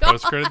there's a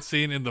post-credit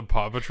scene in the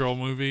Paw Patrol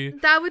movie?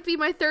 That would be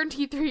my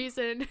 13th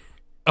reason.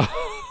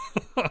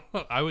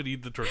 I would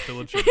eat the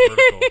tortilla chip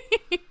vertical.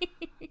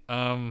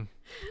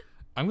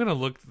 I'm gonna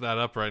look that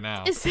up right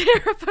now. Is there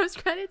a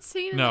post-credit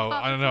scene? No,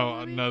 I don't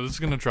know. No, this is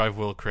gonna drive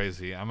Will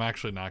crazy. I'm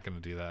actually not gonna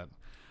do that.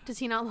 Does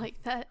he not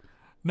like that?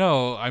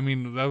 No, I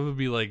mean that would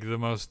be like the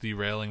most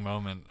derailing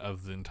moment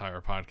of the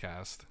entire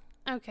podcast.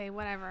 Okay,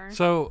 whatever.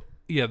 So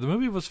yeah, the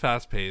movie was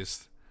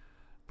fast-paced,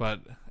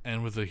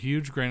 and with a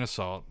huge grain of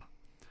salt.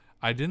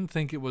 I didn't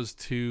think it was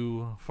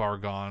too far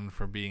gone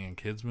from being a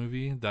kids'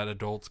 movie that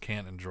adults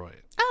can't enjoy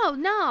it. Oh,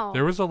 no.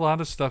 There was a lot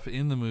of stuff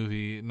in the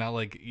movie, not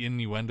like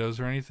innuendos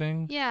or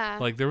anything. Yeah.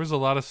 Like there was a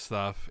lot of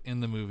stuff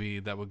in the movie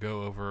that would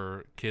go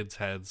over kids'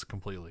 heads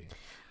completely.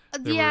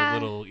 There were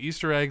little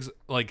Easter eggs,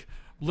 like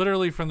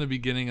literally from the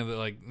beginning of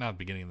not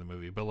beginning of the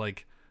movie, but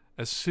like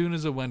as soon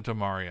as it went to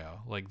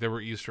Mario, like there were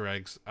Easter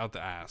eggs out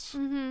the ass.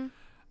 Mm-hmm.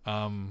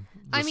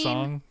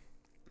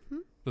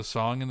 The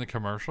song in the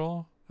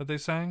commercial that they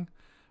sang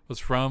was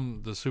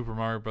from the Super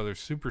Mario Brothers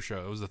Super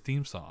Show. It was a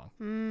theme song.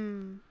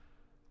 And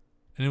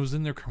it was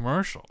in their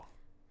commercial.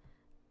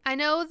 I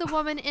know the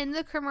woman in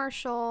the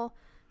commercial,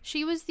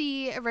 she was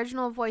the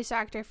original voice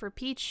actor for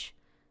Peach.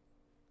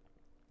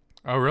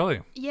 Oh, really?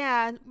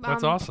 Yeah.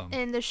 That's awesome.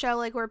 In the show,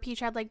 like where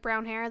Peach had like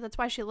brown hair. That's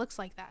why she looks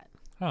like that.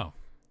 Oh.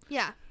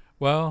 Yeah.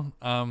 Well,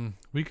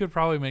 we could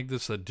probably make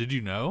this a Did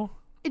You Know?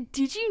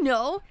 Did you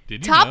know?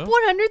 Did you Top know?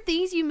 100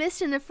 things you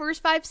missed in the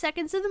first 5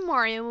 seconds of the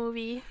Mario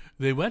movie.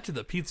 They went to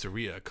the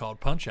pizzeria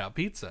called Punch-Out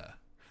Pizza.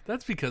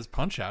 That's because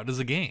Punch-Out is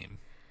a game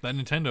that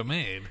Nintendo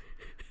made.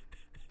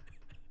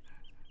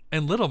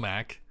 And Little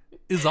Mac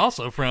is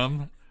also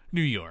from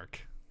New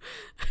York.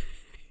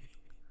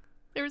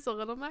 There was a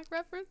Little Mac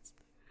reference?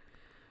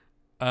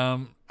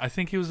 I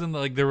think he was in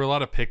there were a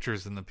lot of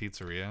pictures in the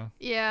pizzeria.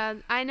 Yeah,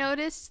 I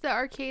noticed the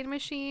arcade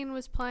machine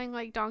was playing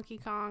like Donkey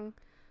Kong.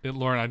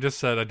 Lauren, I just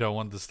said I don't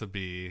want this to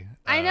be...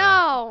 I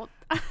know!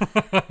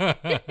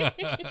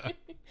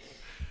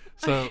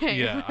 So, okay,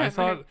 yeah,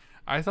 whatever.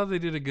 I thought they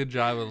did a good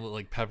job of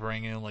like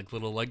peppering in like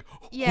little like...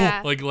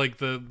 Yeah. like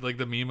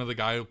the meme of the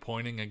guy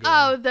pointing and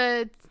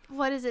going...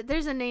 what is it?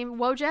 There's a name,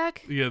 Wojak?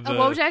 Yeah, a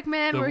Wojak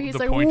man where he's the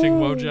like... pointing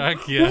Woo!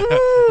 Wojak, yeah.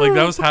 Like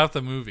that was half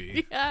the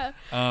movie. Yeah.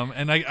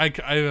 And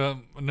I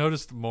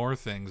noticed more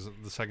things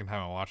the second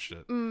time I watched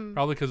it.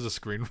 Probably because the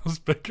screen was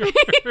bigger.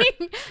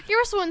 You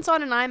also went and saw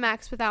it in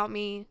IMAX without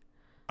me.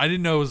 I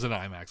didn't know it was an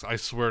IMAX. I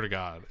swear to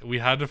God. We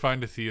had to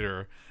find a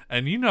theater.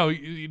 And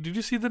did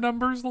you see the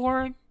numbers,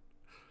 Lauren?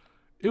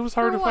 It was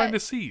hard to find a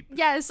seat.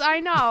 Yes,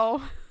 I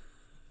know.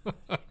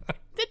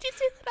 Did you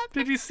see the numbers?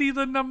 Did you see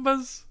the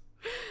numbers?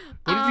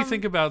 What did you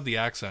think about the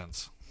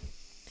accents?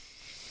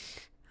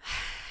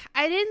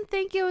 I didn't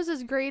think it was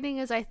as grating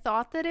as I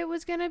thought that it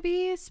was going to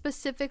be,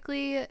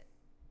 specifically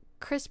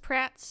Chris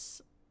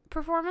Pratt's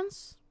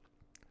performance.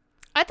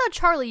 I thought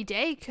Charlie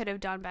Day could have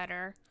done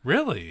better.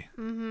 Really?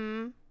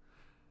 Mm-hmm.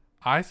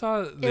 I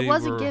thought it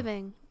wasn't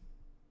giving.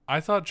 I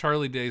thought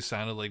Charlie Day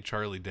sounded like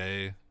Charlie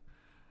Day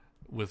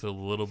with a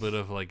little bit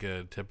of like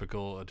a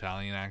typical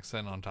Italian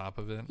accent on top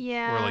of it.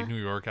 Yeah. Or like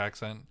New York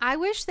accent. I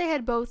wish they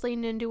had both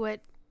leaned into it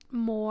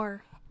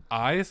more.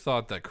 I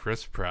thought that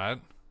Chris Pratt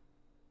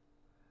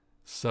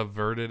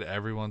subverted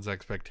everyone's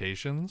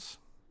expectations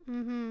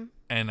and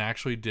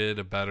actually did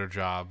a better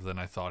job than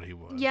I thought he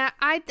would. Yeah,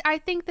 I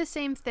think the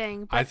same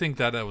thing. I think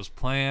that it was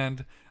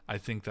planned. I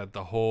think that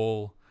the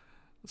whole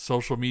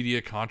social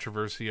media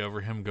controversy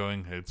over him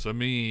going, "It's a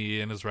me"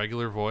 in his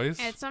regular voice.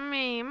 It's a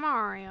me,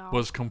 Mario.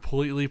 Was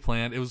completely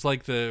planned. It was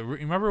like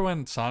remember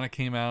when Sonic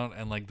came out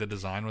and like the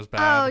design was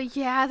bad? Oh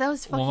yeah, that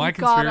was fucking Well, my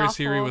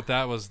conspiracy theory with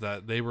that was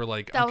that they were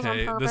like, that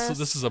okay,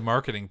 this is a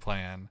marketing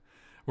plan.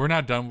 We're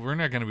not done. We're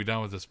not going to be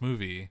done with this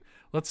movie.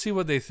 Let's see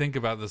what they think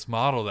about this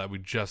model that we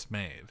just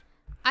made.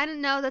 I don't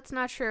know. That's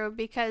not true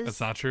because... That's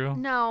not true?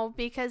 No,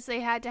 because they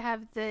had to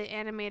have the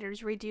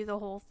animators redo the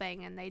whole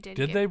thing, and they did.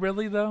 Did they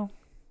really, though?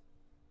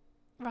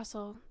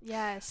 Russell,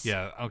 yes.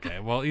 Yeah, okay.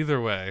 Well,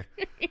 either way,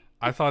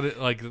 I thought it,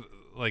 like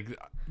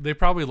they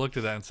probably looked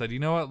at that and said, you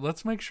know what?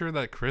 Let's make sure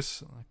that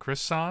Chris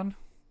San,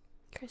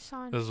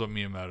 Chris-san. This is what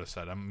Miyamoto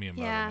said. I'm Miyamoto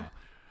Yeah.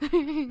 now.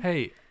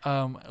 Hey,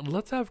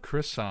 let's have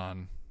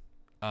Chris-san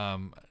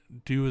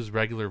do his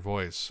regular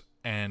voice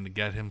and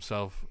get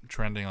himself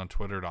trending on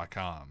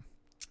Twitter.com.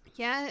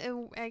 Yeah,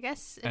 I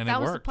guess if And that it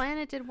was the worked. plan,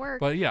 it did work.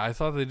 But yeah, I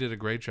thought they did a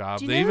great job.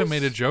 Do you They know even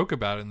made a who's- joke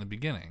about it in the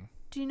beginning.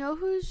 Do you know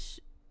who's...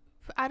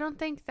 I don't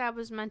think that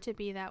was meant to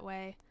be that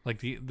way.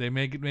 Like they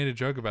made a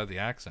joke about the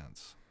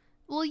accents.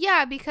 Well,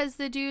 yeah, because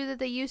the dude that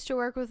they used to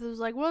work with was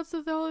like, what's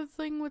the whole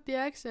thing with the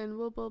accent?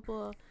 Blah, blah,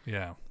 blah.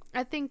 Yeah.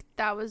 I think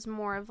that was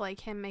more of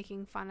like him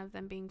making fun of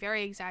them being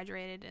very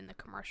exaggerated in the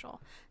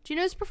commercial. Do you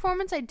know his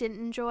performance I didn't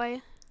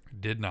enjoy?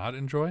 Did not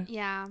enjoy?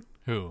 Yeah.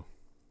 Who?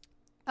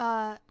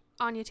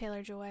 Anya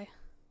Taylor-Joy.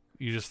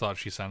 You just thought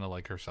she sounded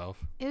like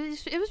herself?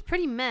 It was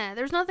pretty meh.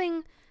 There's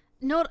nothing...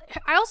 No,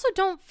 I also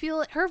don't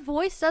feel... Her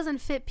voice doesn't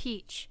fit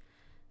Peach.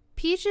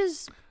 Peach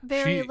is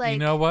very, You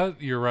know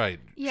what? You're right.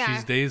 Yeah.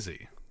 She's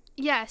Daisy.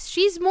 Yes,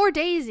 she's more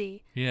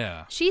Daisy.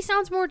 Yeah. She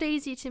sounds more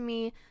Daisy to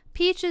me.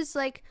 Peach is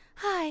like,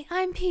 hi,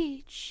 I'm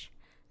Peach.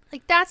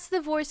 Like, that's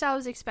the voice I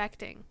was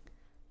expecting.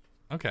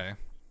 Okay.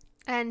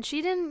 And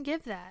she didn't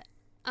give that.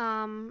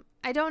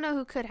 I don't know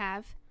who could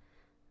have.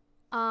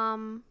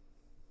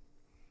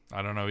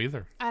 I don't know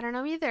either. I don't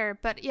know either.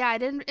 But yeah, I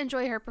didn't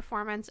enjoy her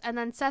performance. And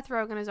then Seth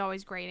Rogen is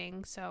always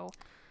grating, so...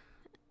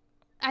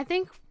 I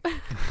think... but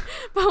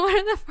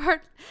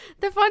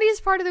the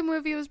funniest part of the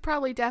movie was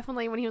probably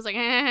definitely when he was like...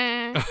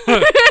 I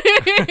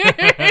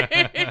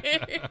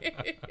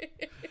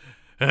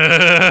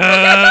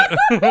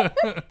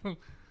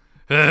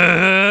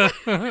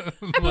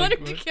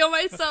wanted to kill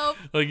myself.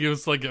 Like it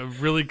was like a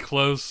really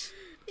close.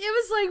 It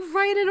was like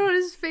right in on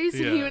his face,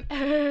 and he went.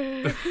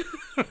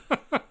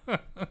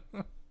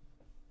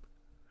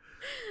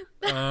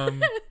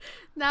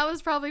 That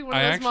was probably one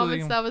of those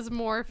moments that was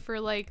more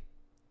for like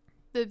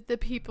the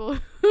people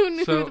who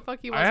knew who the fuck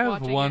he was watching. I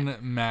have one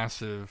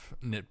massive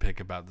nitpick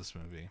about this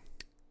movie.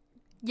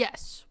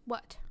 Yes.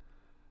 What?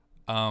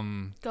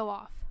 Go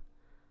off.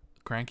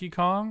 Cranky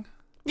Kong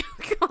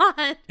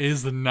God.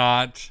 is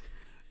not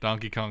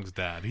Donkey Kong's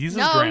dad. He's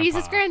his grandpa. No, he's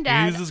his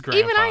granddad. He's his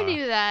grandpa. Even I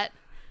knew that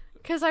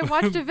because I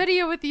watched a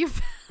video with you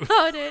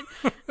about it.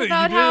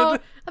 About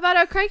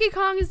how Cranky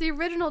Kong is the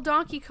original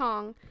Donkey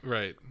Kong.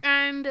 Right.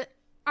 And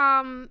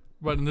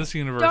but in this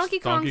universe, Donkey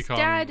Kong's Kong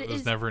dad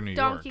was is never in New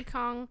Donkey York.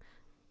 Kong,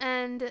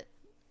 and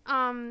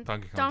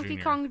Donkey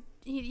Kong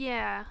Jr.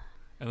 Yeah.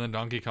 And then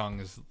Donkey Kong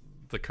is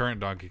the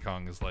current Donkey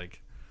Kong is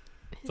like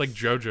it's like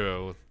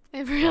JoJo.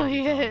 It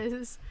really Donkey Kong.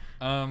 is.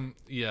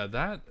 Yeah,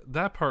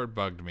 that part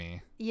bugged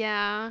me.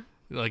 Yeah.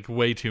 Like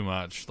way too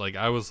much. Like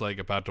I was like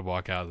about to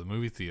walk out of the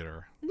movie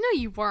theater. No,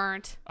 you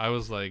weren't. I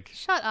was like,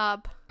 shut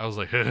up. I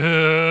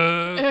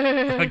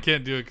I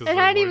can't do it because it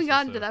hadn't even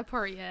gotten to that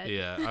part yet.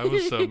 Yeah, I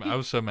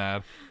was so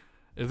mad.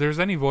 If there's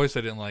any voice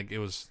I didn't like, it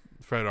was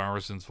Fred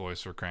Armisen's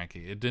voice for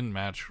Cranky. It didn't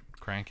match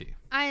Cranky.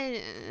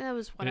 That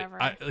was whatever.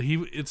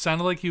 It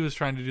sounded like he was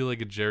trying to do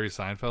like a Jerry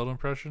Seinfeld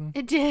impression.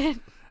 It did.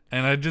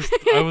 And I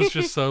was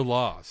just so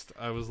lost.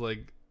 I was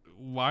like,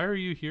 why are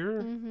you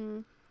here?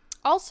 Mm-hmm.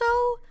 Also,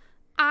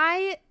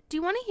 do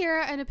you want to hear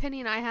an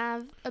opinion I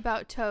have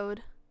about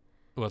Toad?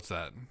 What's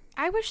that?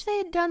 I wish they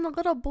had done the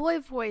little boy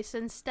voice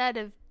instead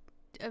of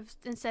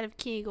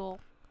Keegle.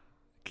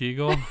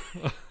 Keegle?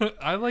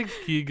 I like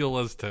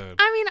Keegle as Toad.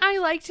 I mean, I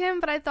liked him,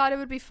 but I thought it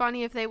would be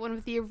funny if they went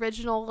with the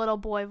original little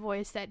boy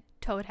voice that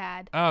Toad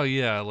had. Oh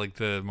yeah, like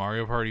the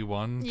Mario Party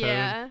 1 Toad.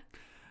 Yeah.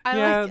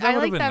 Yeah, I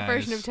like been that nice.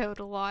 version of Toad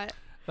a lot.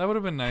 That would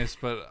have been nice,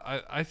 but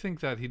I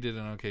think that he did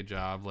an okay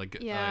job. Like,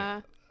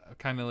 yeah.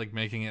 Kind of like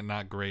making it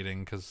not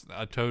grating, because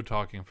a Toad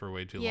talking for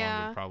way too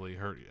long would probably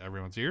hurt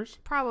everyone's ears.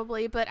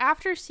 Probably, but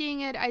after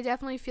seeing it, I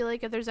definitely feel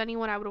like if there's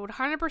anyone I would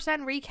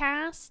 100%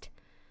 recast,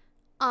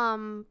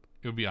 it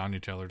would be Anya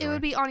Taylor-Joy. It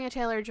would be Anya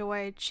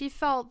Taylor-Joy. She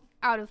felt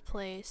out of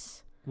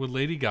place. Would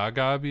Lady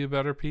Gaga be a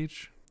better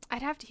Peach?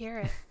 I'd have to hear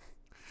it.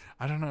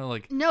 I don't know,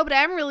 like... No, but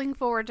I'm really looking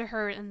forward to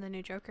her in the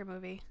new Joker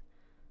movie.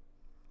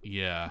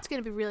 Yeah. It's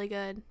going to be really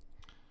good.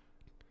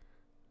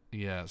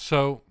 Yeah,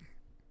 so...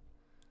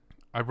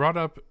 I brought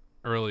up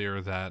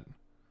earlier that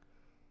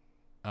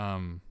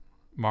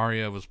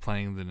Mario was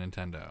playing the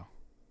Nintendo.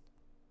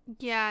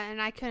 Yeah, and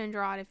I couldn't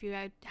draw it if you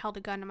had held a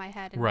gun to my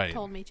head and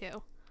told me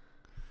to.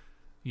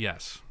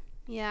 Yes.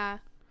 Yeah.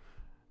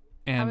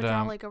 And I would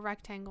draw like a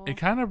rectangle. It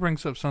kind of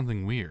brings up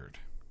something weird.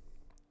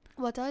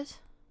 What does?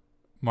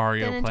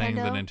 Mario playing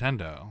the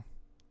Nintendo.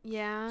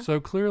 Yeah. So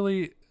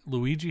clearly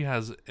Luigi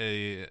has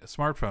a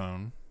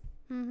smartphone.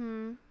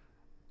 Mm-hmm.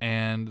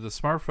 And the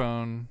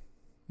smartphone,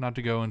 not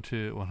to go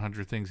into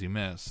 100 Things You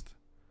Missed,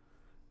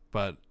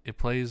 but it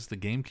plays the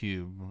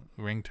GameCube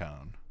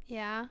ringtone.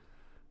 Yeah.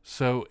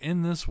 So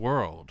in this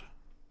world,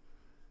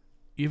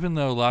 even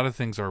though a lot of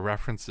things are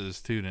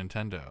references to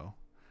Nintendo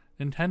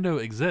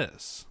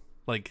exists,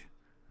 like,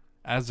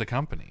 as a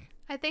company.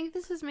 I think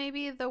this is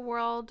maybe the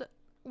world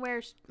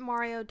where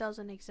Mario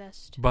doesn't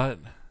exist. But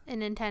in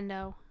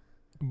Nintendo.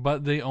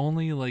 But they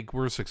only, like,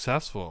 were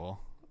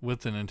successful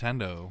with the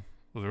Nintendo,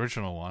 the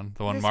original one,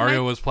 the one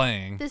Mario was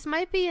playing. This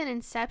might be an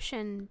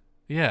Inception.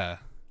 Yeah.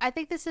 I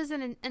think this is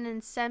an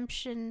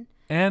Inception.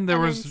 And there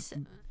an was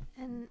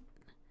and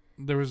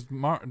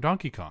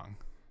Donkey Kong,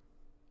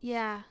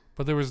 yeah.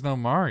 but there was no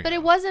Mario. But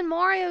it wasn't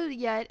Mario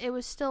yet. It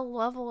was still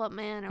Level Up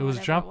Man. Or it was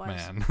whatever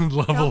Jumpman.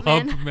 Level Up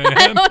Jumpman. Man.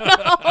 I don't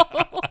know.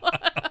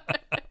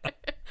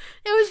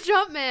 It was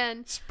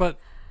Jumpman. But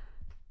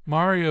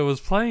Mario was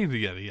playing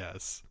together,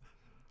 yes.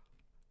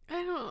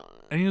 I don't.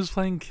 And he was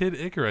playing Kid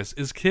Icarus.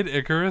 Is Kid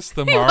Icarus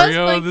the He was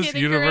Mario playing of this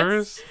Kid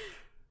universe?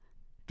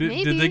 Did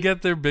Maybe. they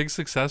get their big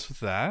success with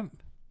that?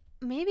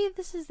 Maybe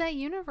this is that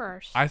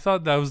universe. I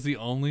thought that was the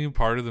only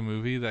part of the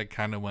movie that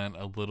kind of went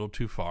a little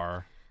too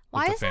far.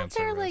 Why with the fan isn't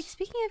there, service. like,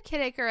 speaking of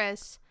Kid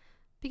Icarus,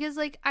 because,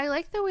 like, I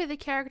like the way the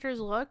characters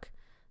look.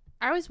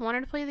 I always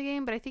wanted to play the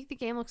game, but I think the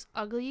game looks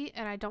ugly,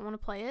 and I don't want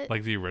to play it.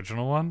 Like the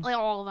original one? Like,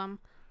 all of them.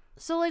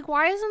 So, like,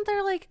 why isn't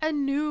there, like, a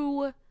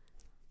new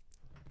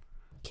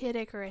Kid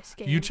Icarus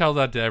game? You tell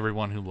that to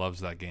everyone who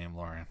loves that game,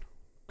 Lauren.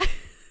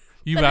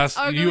 You That it's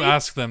ask ugly?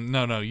 them.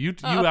 No, you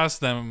ask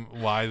them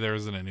why there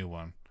isn't a new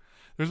one.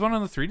 There's one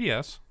on the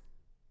 3DS.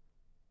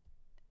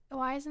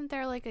 Why isn't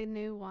there, like, a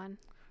new one?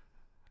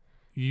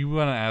 You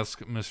want to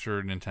ask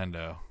Mr.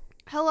 Nintendo.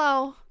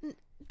 Hello.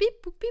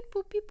 Beep, boop, beep,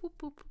 boop, beep, boop,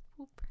 boop,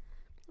 boop.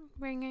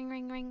 Ring, ring,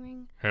 ring, ring,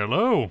 ring.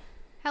 Hello.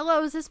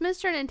 Hello, is this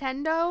Mr.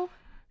 Nintendo?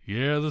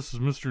 Yeah, this is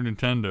Mr.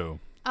 Nintendo.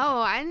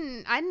 Oh, I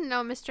didn't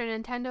know Mr.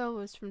 Nintendo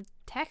was from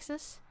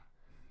Texas.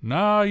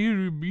 Nah,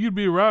 you'd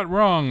be right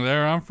wrong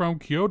there. I'm from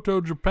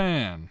Kyoto,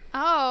 Japan.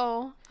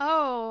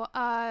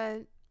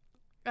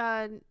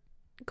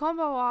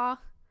 Konbawa.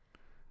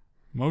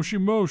 Moshi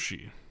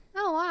Moshi.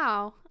 Oh,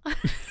 wow.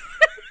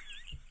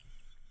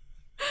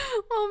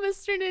 Well,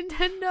 Mr.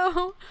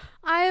 Nintendo,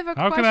 I have a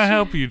question. How can I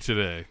help you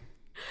today?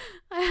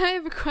 I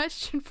have a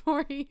question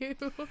for you.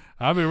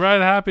 I'll be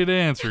right happy to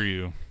answer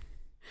you.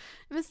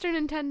 Mr.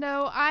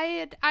 Nintendo,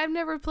 I've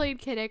never played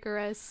Kid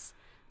Icarus.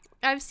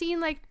 I've seen,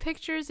 like,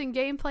 pictures and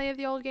gameplay of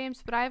the old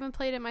games, but I haven't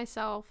played it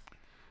myself.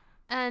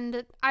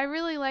 And I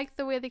really like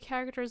the way the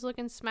characters look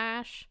in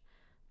Smash.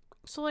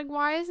 So, like,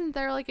 why isn't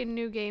there, like, a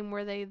new game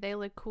where they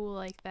look cool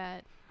like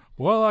that?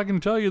 Well, I can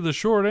tell you the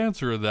short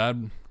answer of that,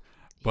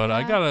 but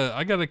Yeah.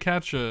 I gotta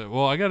catch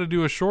I gotta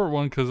do a short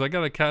one because I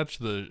gotta catch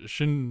the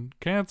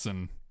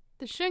Shinkansen.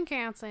 The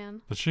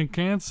Shinkansen. The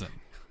Shinkansen.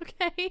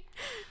 Okay.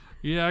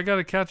 Yeah, I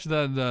gotta catch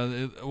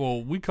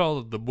that. We call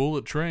it the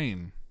bullet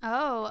train.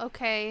 Oh,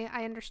 okay.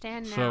 I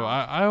understand now. So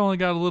I only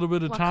got a little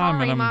bit of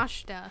time, and I'm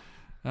Mashita.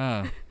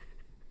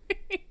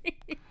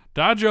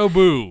 Dajo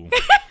Boo.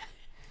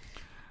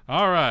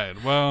 All right.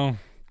 Well.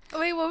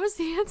 Wait, what was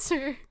the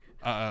answer?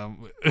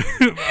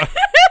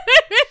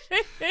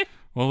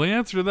 Well, the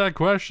answer to that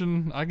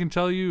question, I can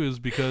tell you, is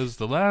because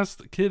the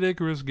last Kid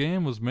Icarus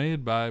game was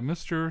made by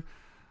Mr.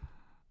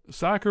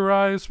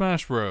 Sakurai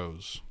Smash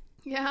Bros.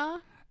 Yeah.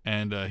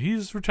 And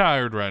he's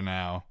retired right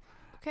now.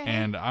 Okay.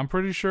 And I'm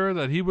pretty sure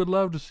that he would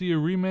love to see a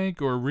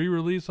remake or a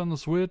re-release on the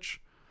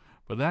Switch.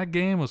 But that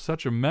game was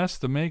such a mess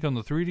to make on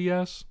the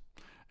 3DS,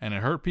 and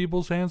it hurt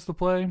people's hands to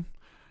play.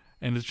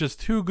 And it's just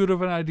too good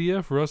of an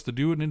idea for us to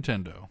do at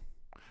Nintendo.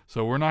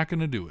 So we're not going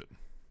to do it.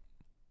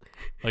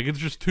 Like, it's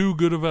just too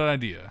good of an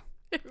idea.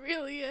 It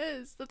really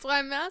is. That's why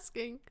I'm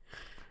asking.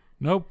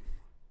 Nope.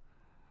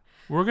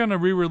 We're going to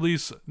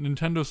re-release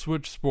Nintendo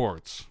Switch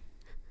Sports.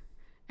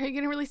 Are you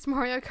going to release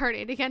Mario Kart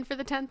 8 again for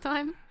the 10th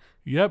time?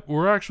 Yep,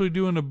 we're actually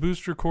doing a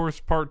Booster Course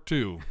Part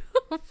 2.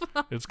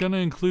 It's going to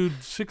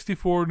include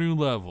 64 new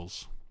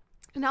levels.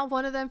 Now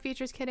one of them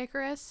features Kid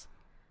Icarus?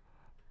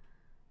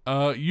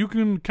 You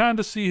can kind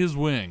of see his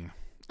wing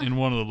in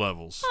one of the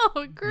levels.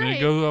 Oh, great. And it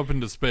goes up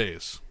into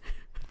space.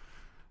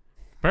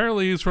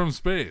 Apparently he's from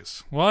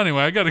space. Well,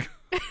 anyway, I gotta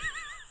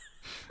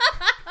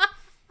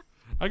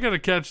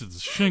catch the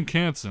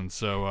Shinkansen,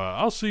 so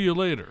I'll see you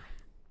later.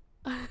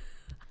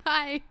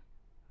 Hi.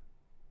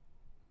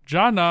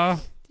 Jana.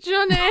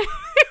 Johnny.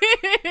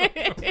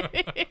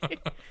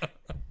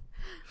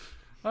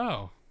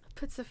 Oh.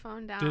 Puts the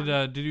phone down.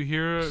 Did you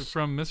hear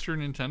from Mr.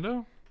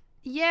 Nintendo?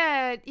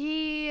 Yeah,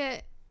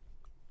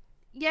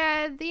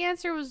 the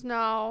answer was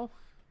no.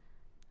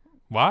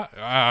 What?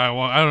 I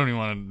don't even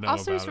want to know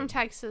Also, about he's from it.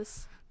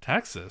 Texas.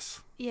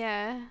 Texas?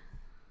 Yeah.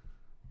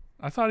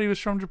 I thought he was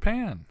from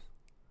Japan.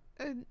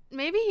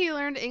 Maybe he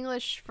learned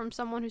English from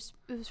someone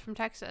who's from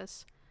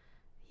Texas.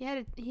 He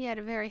had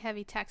a very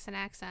heavy Texan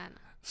accent.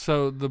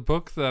 So the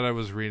book that I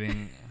was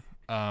reading,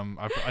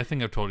 I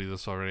think I've told you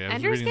this already. I was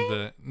Ender's reading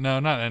Game? no,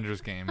 not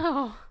Ender's Game.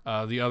 Oh.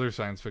 The other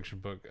science fiction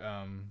book,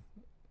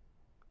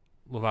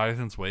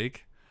 Leviathan's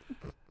Wake.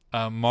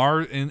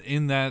 Mars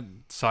in that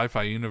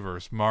sci-fi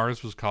universe,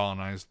 Mars was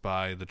colonized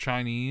by the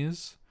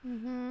Chinese,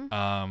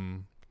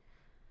 the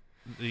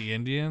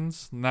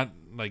Indians, not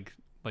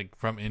like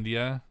from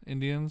India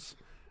Indians,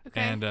 Okay.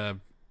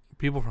 and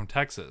people from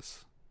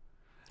Texas.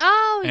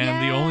 Oh, yeah.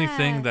 And the only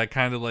thing that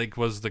kind of like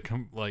was the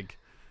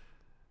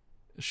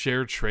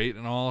shared trait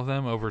in all of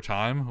them over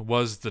time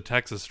was the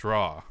Texas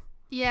draw.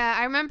 Yeah,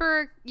 I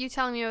remember you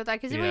telling me about that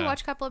because didn't we Yeah.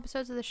 watch a couple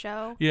episodes of the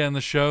show? Yeah, in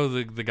the show,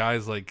 the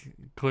guy's like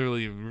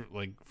clearly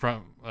like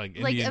from like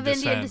Indian Of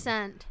descent, Indian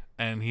descent.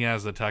 and he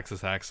has the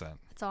Texas accent.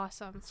 It's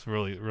That's awesome. It's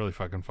really, really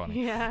fucking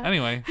funny. Yeah.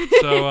 Anyway,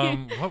 so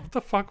what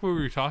the fuck were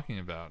we talking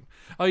about?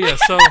 Oh yeah,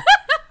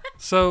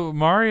 so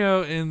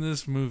Mario in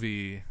this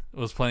movie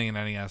was playing an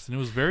NES, and it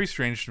was very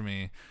strange to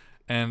me.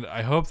 And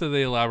I hope that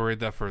they elaborate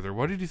that further.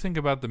 What did you think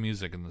about the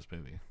music in this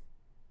movie?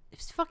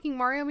 It's fucking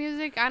Mario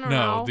music. I don't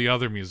know. No, the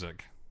other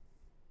music.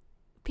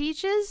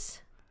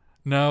 Peaches.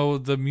 No,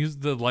 the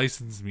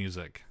licensed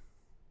music.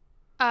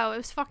 Oh, it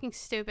was fucking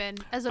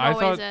stupid, as it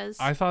always is.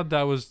 I thought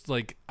that was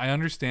like, I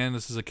understand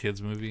this is a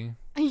kids movie.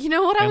 You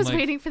know what? I was like,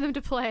 waiting for them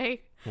to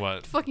play.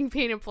 What? Fucking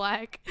Painted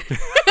Black.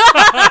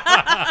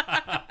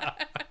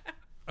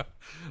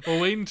 Well,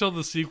 wait until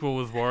the sequel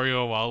with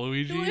Wario and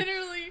Waluigi.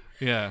 Literally.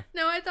 Yeah.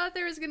 No, I thought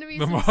there was gonna be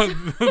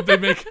they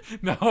make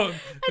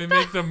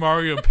the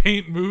Mario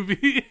Paint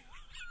movie.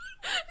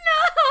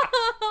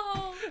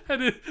 No.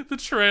 And the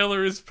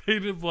trailer is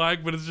painted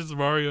black, but it's just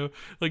Mario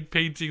like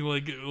painting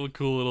like a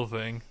cool little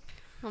thing.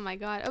 Oh my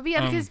god. Oh, but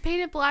yeah, because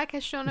Painted Black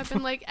has shown up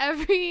in like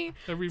every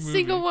movie.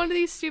 single one of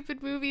these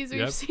stupid movies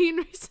we've seen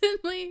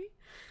recently.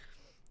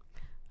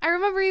 I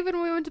remember even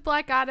when we went to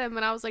Black Adam,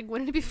 and I was like,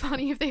 wouldn't it be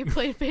funny if they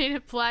played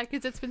Painted Black,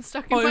 because it's been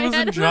stuck in my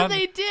head. And then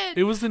they did.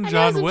 It was in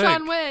John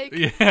Wick.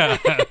 Yeah.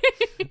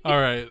 All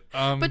right.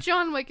 But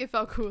John Wick, it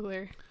felt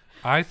cooler.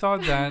 I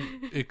thought that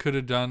it could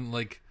have done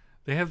like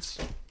they have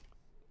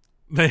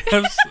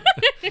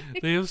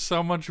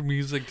so much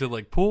music to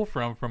like pull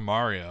from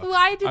Mario.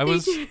 Why did they do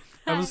that?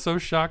 I was so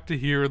shocked to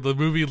hear the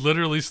movie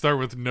literally start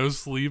with "No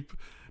Sleep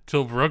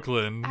Till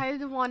Brooklyn." I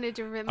wanted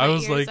to rip my ears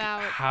out. I was like,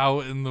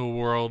 how in the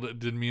world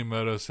did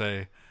Miyamoto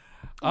say,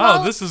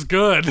 "Oh, this is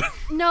good"?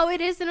 No,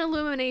 it is an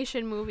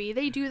Illumination movie.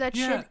 They do that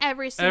shit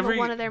every single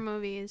one of their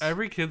movies.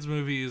 Every kids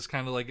movie is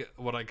kind of like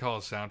what I call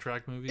a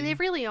soundtrack movie. They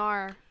really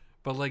are.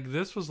 But like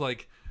this was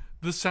like,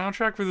 the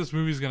soundtrack for this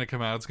movie is going to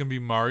come out. It's going to be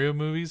Mario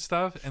movie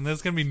stuff, and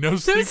there's going to be No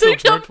Sleep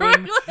Till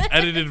Brooklyn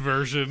edited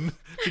version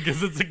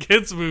because it's a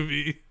kids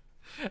movie.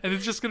 And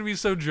it's just going to be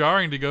so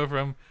jarring to go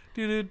from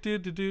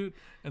do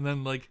and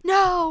then like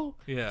no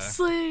yeah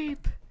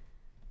sleep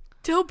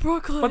till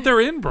Brooklyn, but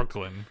they're in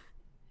Brooklyn,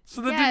 so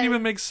that didn't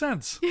even make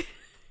sense.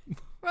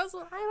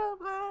 Russell, I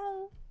don't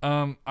know.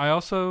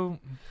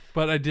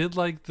 I did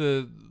like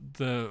the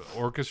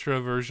orchestra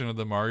version of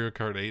the Mario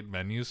Kart 8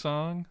 menu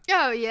song.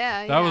 Oh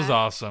yeah, that was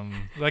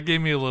awesome. That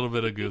gave me a little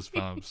bit of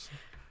goosebumps.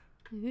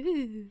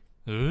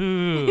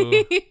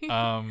 Ooh.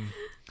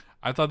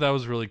 I thought that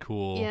was really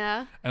cool.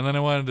 Yeah. And then I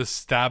wanted to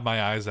stab my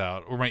eyes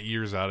out, or my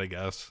ears out, I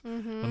guess,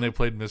 when they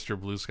played Mr.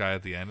 Blue Sky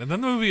at the end. And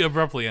then the movie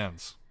abruptly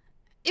ends.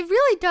 It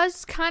really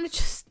does kind of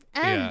just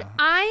end. Yeah.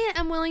 I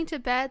am willing to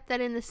bet that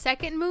in the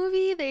second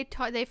movie, they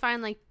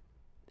find like...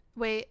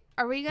 Wait,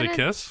 are we going to... They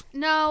kiss?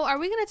 No, are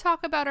we going to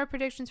talk about our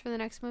predictions for the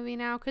next movie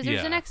now? Because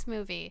there's a next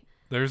movie.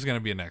 There's going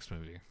to be a next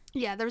movie.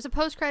 Yeah, there was a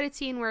post-credit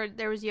scene where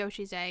there was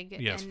Yoshi's egg.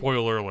 Yeah,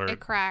 spoiler alert. It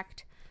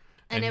cracked.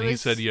 And he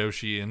said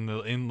Yoshi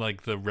in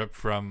like the rip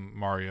from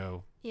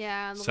Mario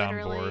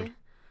soundboard. Literally.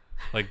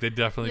 Like they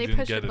definitely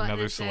didn't get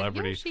another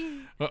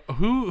celebrity.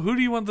 Who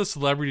do you want the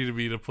celebrity to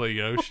be to play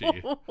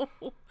Yoshi?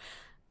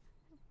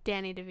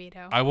 Danny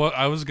DeVito.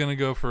 I was gonna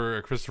go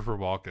for Christopher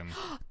Walken.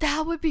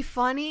 That would be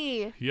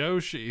funny.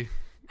 Yoshi.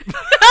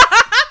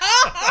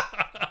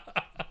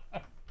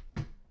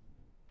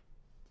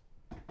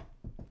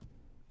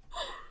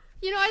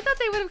 You know, I thought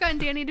they would have gotten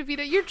Danny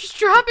DeVito. You're just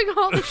dropping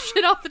all the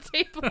shit off the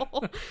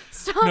table.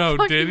 Stop. No,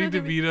 Danny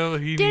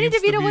DeVito. Danny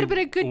DeVito would have been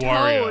a good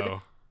Wario.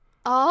 Toad.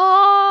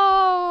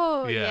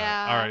 Oh,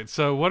 yeah. All right.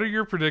 So, what are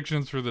your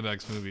predictions for the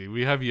next movie?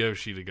 We have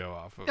Yoshi to go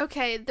off of.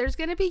 Okay, there's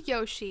gonna be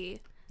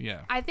Yoshi.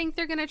 Yeah. I think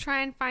they're gonna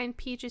try and find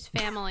Peach's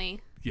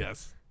family.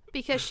 Yes.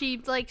 Because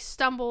she like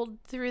stumbled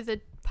through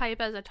the pipe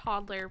as a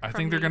toddler. I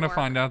think they're gonna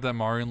find out that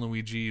Mario and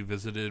Luigi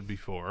visited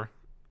before.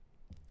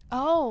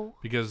 Oh.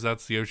 Because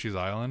that's Yoshi's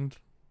Island.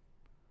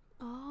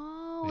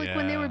 Oh, like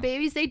when they were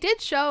babies, they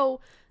did show.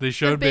 They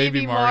showed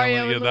baby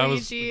Mario. Yeah, that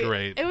was Luigi.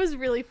 great. It was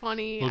really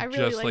funny. I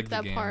really liked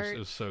that part. It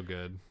was so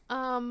good.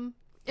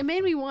 It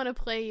made me want to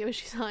play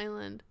Yoshi's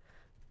Island,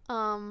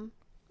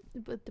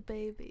 with the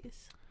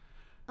babies.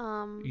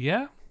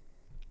 Yeah.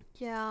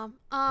 Yeah.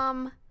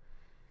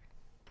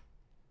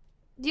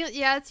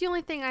 Yeah, it's the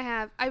only thing I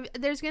have. I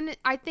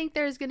think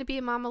there's gonna be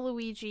a Mama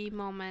Luigi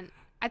moment.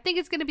 I think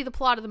it's gonna be the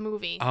plot of the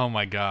movie. Oh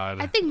my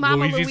god! I think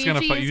Mama Luigi's gonna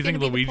find. You think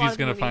Luigi's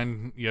gonna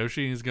find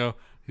Yoshi? He's gonna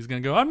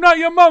go. I'm not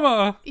your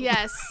mama.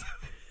 Yes.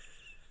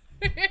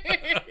 And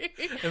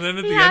then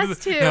at the end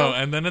of the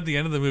and then at the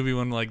end of the movie,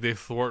 when like they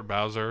thwart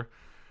Bowser,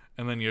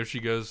 and then Yoshi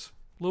goes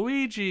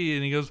Luigi,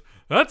 and he goes,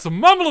 "That's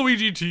Mama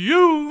Luigi to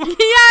you."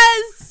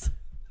 Yes.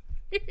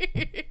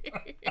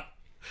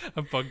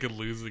 I'm fucking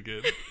losing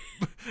it.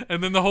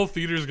 And then the whole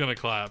theater's gonna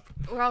clap.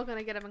 We're all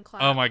gonna get up and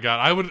clap. Oh my god,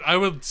 I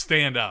would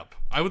stand up.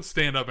 I would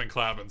stand up and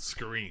clap and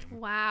scream.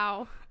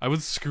 Wow. I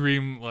would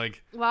scream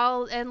like.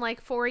 Well, in like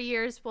 4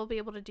 years, we'll be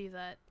able to do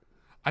that.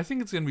 I think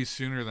it's gonna be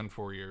sooner than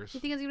 4 years. You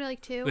think it's gonna be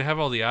like 2? They have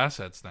all the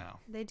assets now.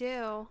 They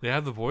do. They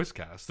have the voice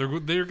cast.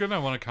 They're gonna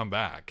want to come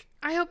back.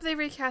 I hope they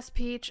recast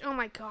Peach. Oh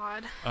my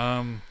god.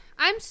 I'm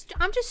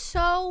just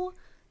so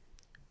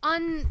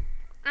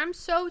I'm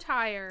so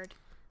tired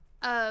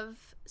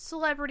of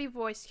celebrity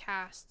voice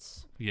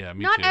casts. Yeah,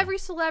 me Not too. every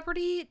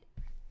celebrity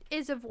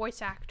is a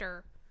voice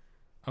actor.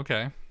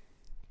 Okay.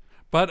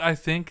 But I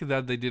think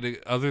that they did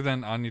it, other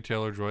than Anya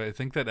Taylor-Joy, I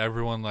think that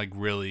everyone, like,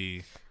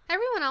 really...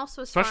 Everyone else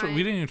was Especially, fine.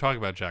 we didn't even talk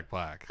about Jack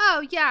Black.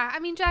 Oh, yeah. I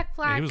mean, Jack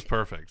Black... Yeah, he was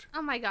perfect.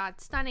 Oh, my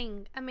God.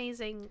 Stunning.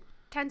 Amazing.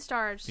 10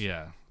 stars.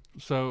 Yeah.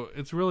 So,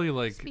 it's really,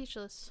 like...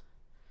 Speechless.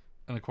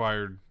 An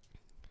acquired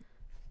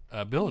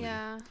ability.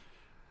 Yeah.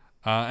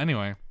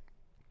 Anyway.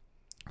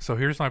 So,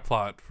 here's my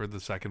plot for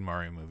the second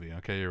Mario movie.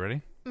 Okay, you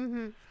ready?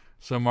 Mm-hmm.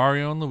 So,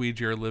 Mario and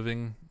Luigi are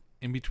living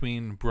in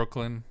between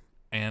Brooklyn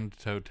and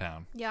Toad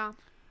Town. Yeah.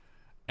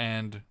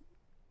 And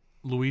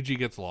Luigi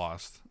gets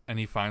lost, and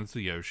he finds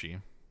the Yoshi.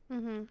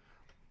 Mm-hmm.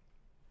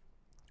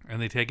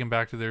 And they take him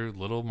back to their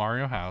little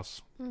Mario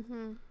house.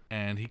 Mm-hmm.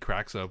 And he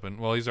cracks open.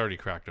 Well, he's already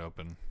cracked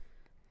open.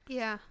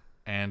 Yeah.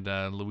 And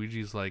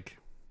Luigi's like,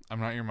 I'm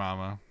not your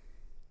mama.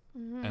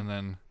 Mm-hmm. And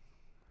then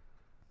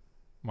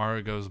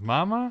Mario goes,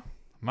 Mama?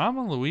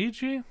 Mama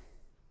Luigi?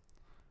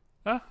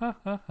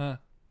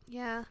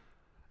 Yeah.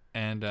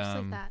 And Just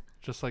like that.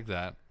 Just like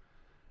that.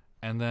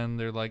 And then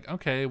they're like,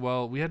 okay,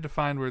 well, we had to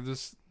find where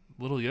this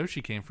little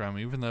Yoshi came from,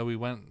 even though we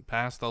went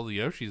past all the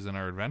Yoshis in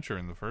our adventure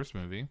in the first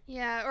movie.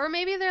 Yeah, or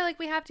maybe they're like,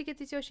 we have to get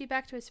this Yoshi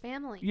back to his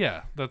family.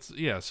 Yeah,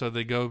 so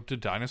they go to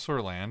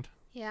Dinosaur Land,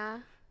 Yeah.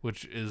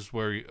 which is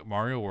where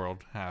Mario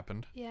World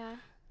happened. Yeah.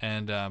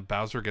 And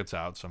Bowser gets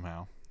out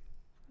somehow.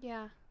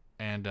 Yeah.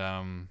 And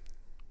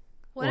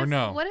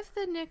What if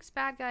the next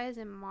bad guy is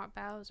in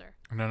Bowser?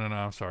 No,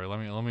 I'm sorry. Let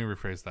me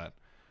rephrase that.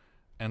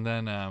 And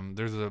then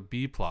there's a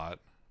B plot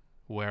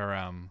where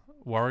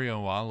Wario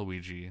and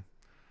Waluigi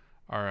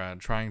are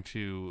trying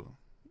to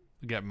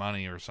get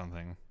money or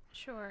something.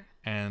 Sure.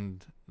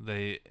 And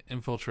they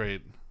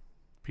infiltrate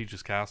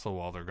Peach's castle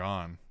while they're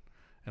gone.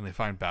 And they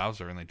find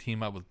Bowser and they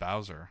team up with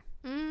Bowser.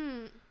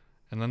 Mm.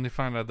 And then they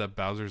find out that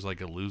Bowser's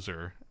like a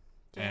loser.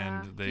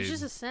 Yeah. And He's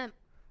just a simp.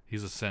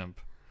 He's a simp.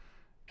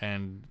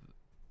 And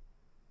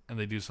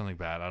they do something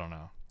bad. I don't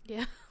know.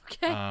 Yeah.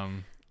 Okay.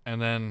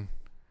 And then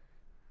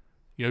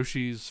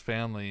Yoshi's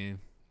family,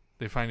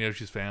 they find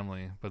Yoshi's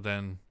family, but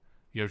then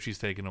Yoshi's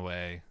taken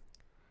away.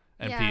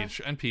 And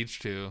Yeah. Peach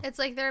too. It's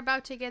like they're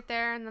about to get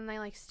there and then they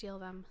like steal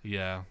them.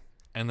 Yeah.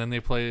 And then they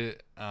play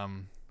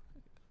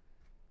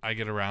I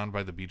Get Around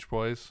by the Beach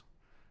Boys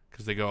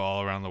because they go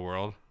all around the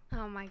world.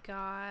 Oh my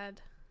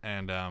God.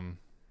 And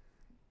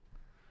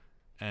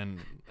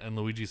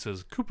Luigi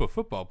says, Koopa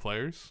football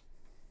players.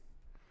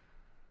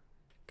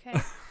 Okay.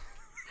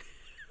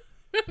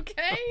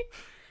 Okay.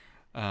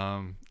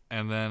 And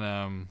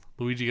then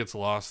Luigi gets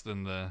lost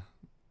in the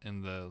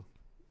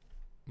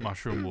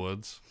mushroom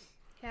woods.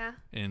 Yeah.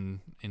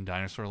 In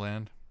Dinosaur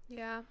Land.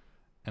 Yeah.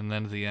 And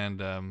then at the end,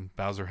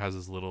 Bowser has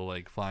his little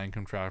like flying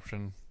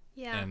contraption.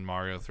 Yeah. And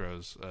Mario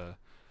throws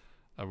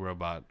a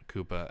robot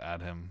Koopa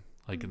at him,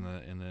 like in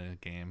the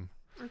game.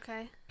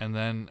 Okay. And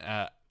then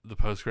the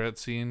post credit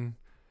scene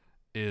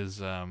is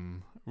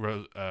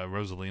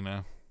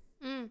Rosalina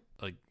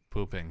like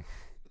pooping.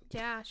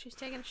 Yeah, she's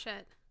taking a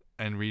shit.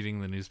 And reading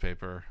the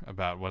newspaper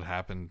about what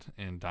happened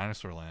in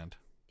Dinosaur Land.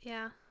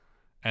 Yeah.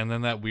 And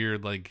then that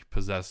weird like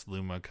possessed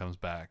Luma comes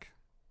back.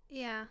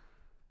 Yeah.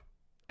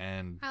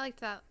 And I liked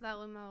that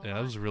Luma a lot. yeah,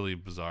 that was really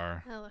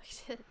bizarre. I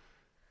liked it.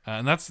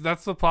 And that's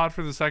the plot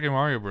for the second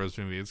Mario Bros.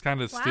 Movie. It's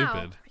kind of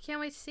stupid. I can't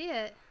wait to see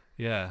it.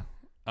 Yeah.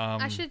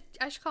 I should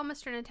call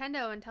Mr.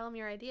 Nintendo and tell him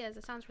your ideas.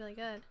 It sounds really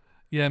good.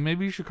 Yeah,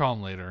 maybe you should call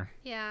him later.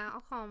 Yeah,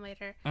 I'll call him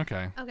later.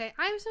 Okay. Okay,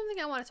 I have something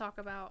I want to talk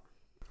about.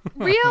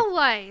 Real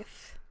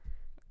life.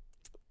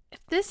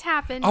 If this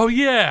happened Oh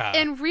yeah.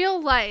 in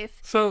real life,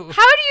 So how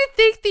do you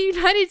think the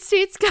United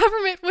States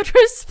government would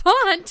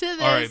respond to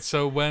this? all right,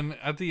 so when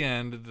at the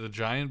end the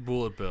giant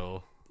bullet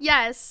bill,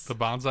 Yes. the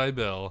bonsai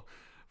bill,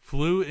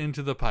 flew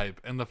into the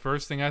pipe, and the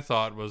first thing I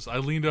thought was I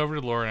leaned over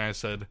to Lauren and I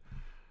said,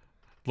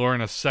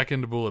 Lauren, a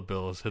second bullet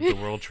bill has hit the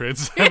World Trade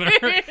Center.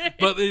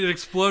 But it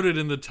exploded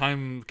in the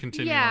time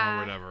continuum Yeah. or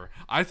whatever.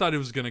 I thought it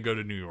was going to go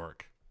to New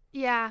York.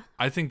 Yeah.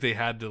 I think they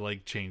had to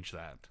like change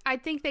that. I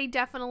think they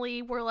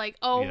definitely were like,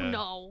 oh Yeah.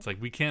 no. It's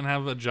like we can't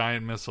have a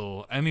giant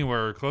missile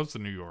anywhere close to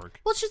New York.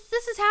 Well, it's just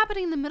this is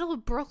happening in the middle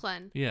of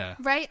Brooklyn. Yeah.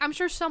 Right? I'm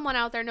sure someone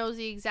out there knows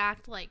the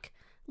exact like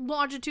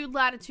longitude,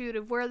 latitude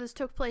of where this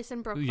took place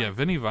in Brooklyn. Yeah,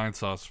 Vinny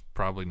Vinesauce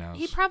probably knows.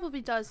 He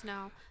probably does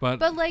know.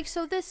 But like,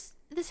 so this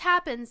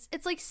happens.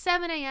 It's like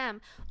 7 a.m.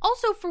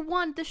 Also, for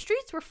one, the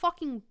streets were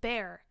fucking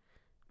bare.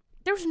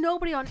 There's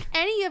nobody on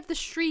any of the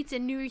streets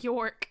in New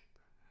York.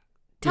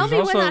 Tell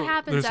me when that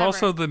happens. There's ever.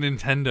 also the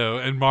Nintendo,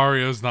 and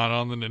Mario's not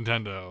on the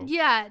Nintendo.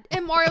 Yeah,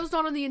 and Mario's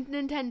not on the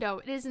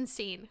Nintendo. It is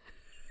insane.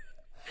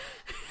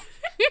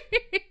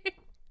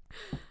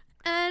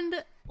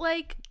 And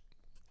like,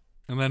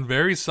 And then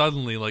very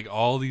suddenly, like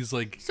all these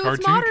like so cartoon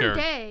it's modern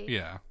characters. day.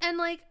 Yeah. And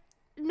like,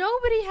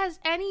 nobody has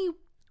anything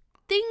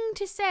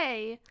to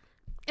say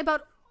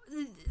about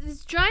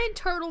this giant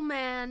turtle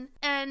man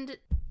and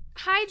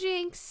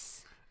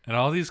hijinks. And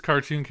all these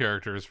cartoon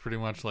characters pretty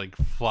much like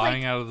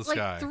flying out of the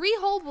sky. Like 3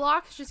 whole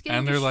blocks just getting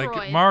and they're destroyed.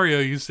 like, Mario,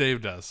 you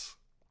saved us.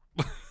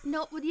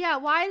 No, yeah.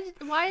 Why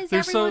is They're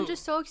everyone so-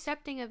 just so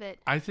accepting of it?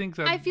 I think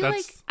that I feel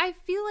that's,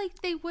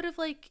 like they would have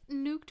like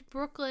nuked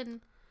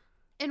Brooklyn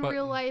in But-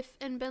 real life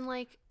and been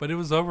like, but it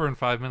was over in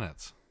 5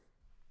 minutes.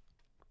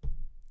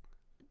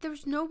 there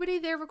was nobody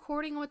there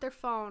recording with their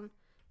phone.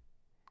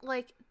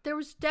 Like, there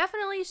was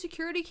definitely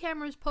security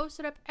cameras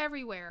posted up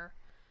everywhere.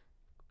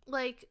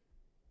 Like,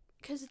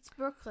 because it's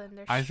Brooklyn.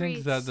 There's I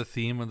think that streets. the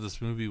theme of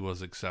this movie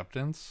was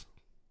acceptance.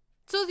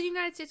 So the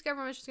United States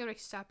government is just going to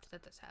accept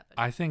that this happened.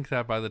 I think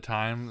that by the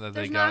time that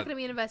There's they not got going to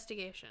be an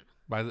investigation.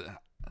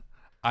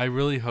 I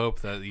really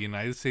hope that the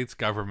United States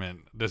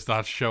government does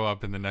not show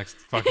up in the next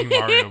fucking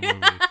Mario movie.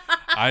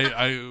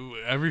 I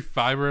every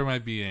fiber of my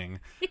being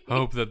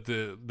hope that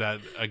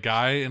that a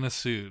guy in a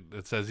suit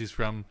that says he's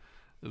from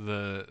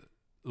the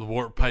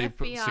Warp Pipe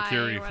FBI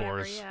Security or whatever,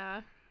 Force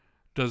yeah.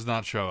 does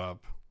not show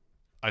up.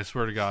 I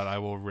swear to God, I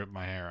will rip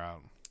my hair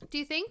out. Do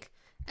you think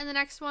in the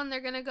next one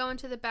they're going to go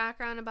into the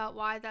background about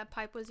why that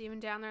pipe was even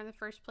down there in the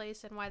first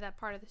place and why that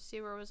part of the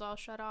sewer was all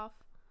shut off?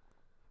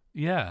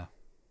 Yeah.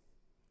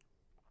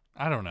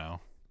 I don't know.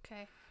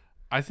 Okay.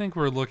 I think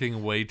we're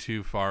looking way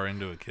too far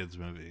into a kids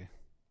movie.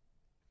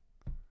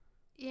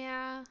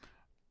 Yeah.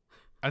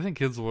 I think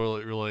kids will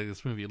really like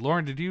this movie.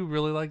 Lauren, did you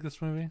really like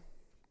this movie?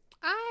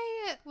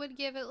 I would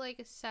give it like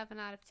a 7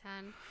 out of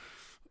 10.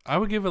 I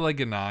would give it like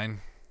a 9.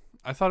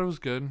 I thought it was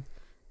good.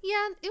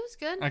 Yeah, it was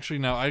good. Actually,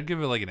 no, I'd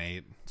give it like an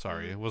 8.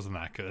 Sorry, it wasn't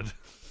that good.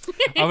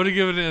 I would have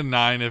given it a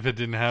 9 if it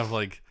didn't have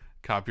like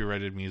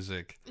copyrighted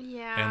music.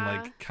 Yeah.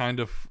 And like kind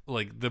of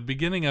like the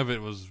beginning of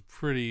it was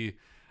pretty,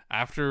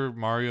 after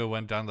Mario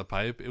went down the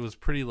pipe, it was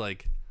pretty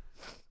like,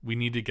 we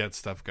need to get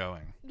stuff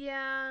going.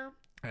 Yeah.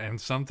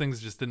 And some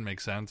things just didn't make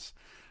sense.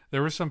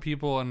 There were some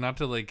people, and not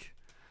to like,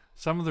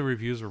 some of the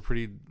reviews were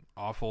pretty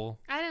awful.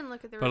 I didn't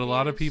look at the But reviews. a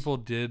lot of people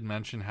did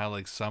mention how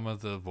like some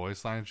of the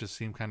voice lines just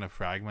seemed kind of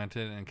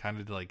fragmented and kind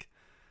of like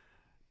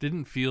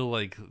didn't feel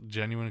like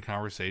genuine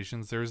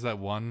conversations. There was that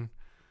one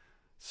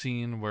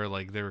scene where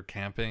like they were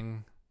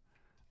camping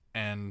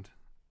and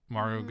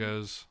Mario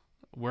goes,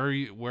 where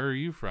are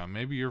you from?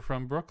 Maybe you're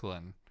from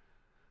Brooklyn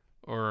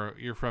or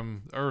you're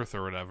from Earth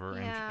or whatever.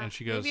 Yeah. And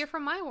she goes, maybe you're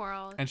from my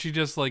world. and she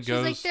just like She's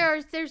goes,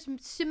 like, there's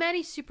so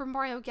many Super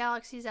Mario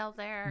galaxies out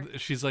there.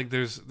 she's like,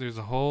 there's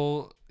a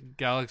whole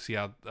galaxy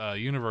out,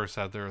 universe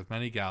out there with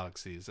many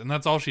galaxies, and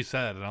that's all she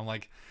said. And I'm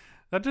like,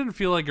 that didn't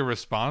feel like a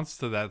response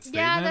to that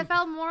statement. Yeah, that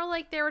felt more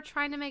like they were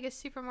trying to make a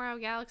Super Mario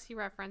Galaxy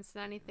reference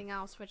than anything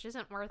else, which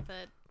isn't worth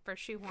it for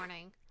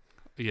shoehorning.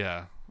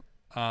 Yeah.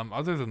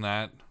 Other than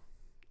that,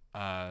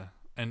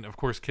 and of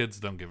course, kids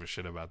don't give a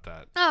shit about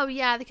that. Oh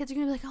yeah, the kids are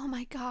gonna be like, oh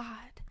my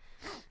god.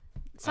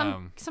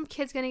 Some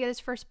kid's gonna get his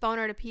first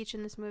boner to Peach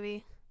in this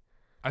movie.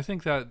 I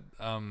think that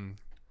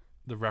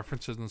the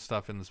references and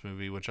stuff in this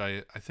movie, which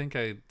I think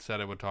I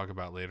said I would talk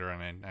about later,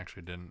 and I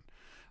actually didn't,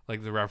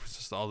 like the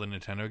references to all the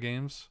Nintendo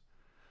games.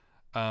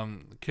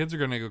 Kids are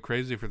gonna go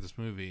crazy for this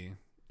movie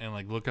and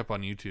like look up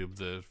on YouTube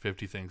the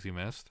 50 things you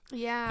missed,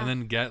 Yeah. and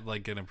then get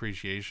like an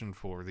appreciation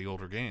for the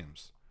older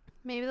games.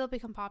 Maybe they'll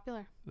become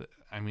popular.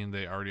 I mean,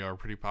 they already are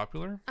pretty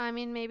popular. I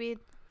mean, maybe.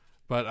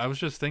 But I was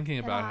just thinking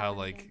about how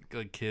happen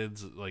like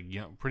kids, like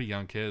pretty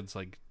young kids,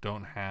 like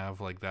don't have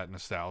like that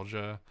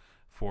nostalgia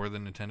for the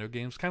Nintendo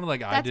games. Kind of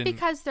like I That's didn't,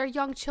 because they're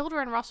young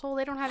children, Russell.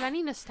 They don't have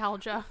any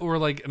nostalgia. or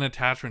like an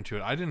attachment to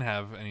it. I didn't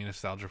have any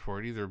nostalgia for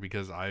it either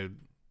because I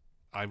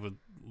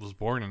was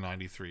born in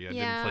 '93. I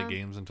Yeah. didn't play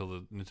games until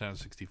the Nintendo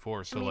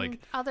 64. So I mean, like,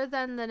 other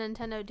than the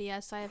Nintendo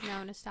DS, I have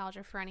no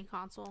nostalgia for any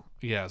console.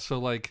 yeah. So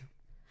like,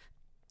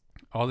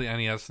 all the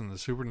NES and the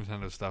Super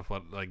Nintendo stuff,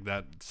 what like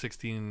that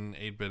 16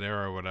 8-bit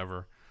era or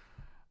whatever.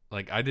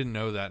 Like I didn't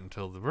know that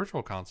until the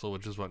Virtual Console,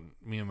 which is what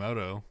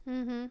Miyamoto,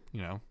 Mm-hmm.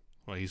 you know,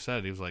 what he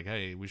said. He was like,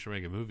 hey, we should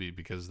make a movie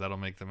because that'll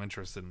make them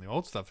interested in the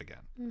old stuff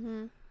again.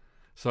 Mm-hmm.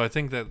 So I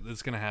think that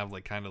it's gonna have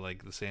like kind of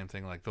like the same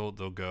thing. Like they'll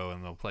go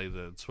and they'll play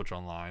the Switch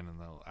Online and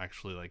they'll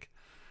actually like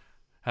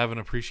have an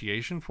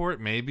appreciation for it.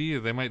 Maybe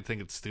they might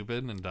think it's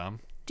stupid and dumb.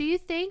 Do you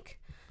think?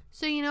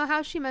 So you know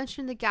how she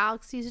mentioned the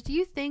galaxies. Do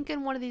you think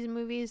in one of these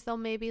movies they'll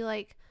maybe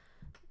like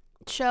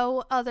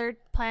show other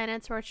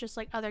planets where it's just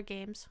like other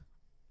games?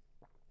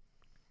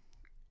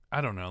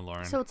 I don't know,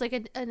 Lauren. So it's like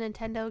a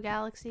Nintendo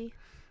Galaxy.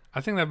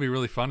 I think that'd be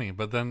really funny.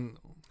 But then,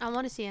 I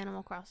want to see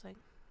Animal Crossing.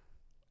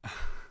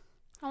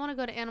 I want to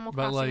go to Animal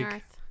But, Crossing like,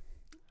 Earth.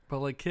 but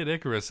like Kid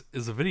Icarus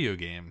is a video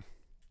game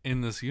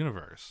in this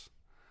universe.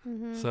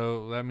 Mm-hmm.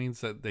 So that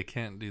means that they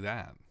can't do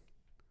that.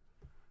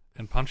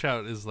 And Punch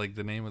Out is like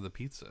the name of the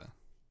pizza.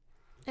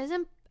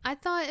 I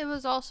thought it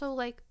was also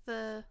like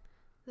the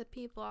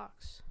P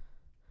blocks.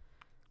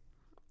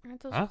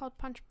 Aren't those Huh? called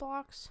punch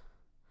blocks?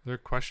 They're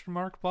question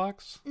mark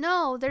blocks?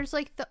 No, there's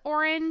like the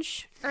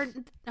orange, or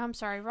I'm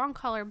sorry, wrong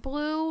color,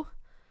 blue.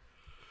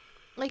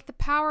 Like the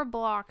power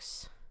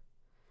blocks.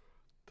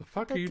 The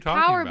fuck The, are you the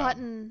talking power about?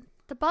 button.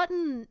 The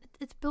button,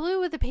 it's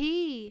blue with a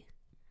P.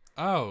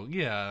 Oh,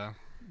 yeah.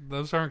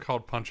 Those aren't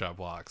called Punch Out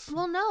blocks.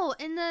 Well, no,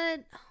 in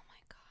the, oh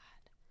my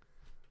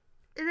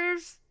god.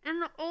 There's, in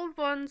the old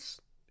ones,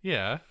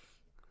 Yeah.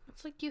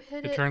 it's like you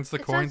hit It it. turns the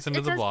it coins says, into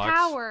it the says blocks.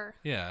 power.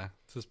 Yeah. It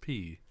says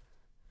P.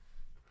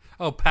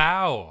 Oh,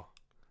 POW.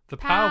 The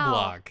POW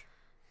block.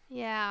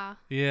 Yeah.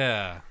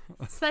 Yeah.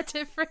 Is that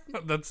different?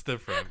 That's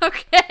different.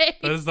 Okay.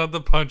 That is not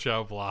the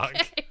Punch-Out block.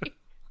 Okay.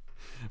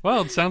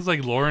 Well, it sounds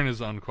like Lauren is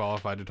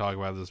unqualified to talk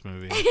about this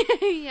movie.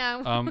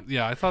 Yeah.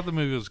 Yeah, I thought the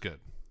movie was good.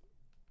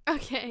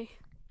 Okay.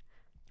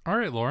 All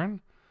right,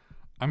 Lauren.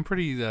 I'm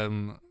pretty,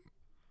 you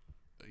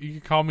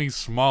can call me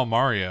Small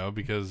Mario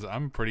because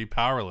I'm pretty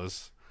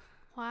powerless.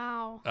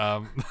 Wow.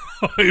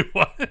 Wait,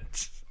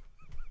 what?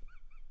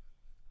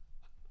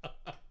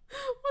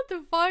 What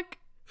the fuck?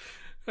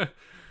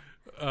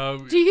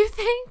 Do you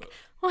think?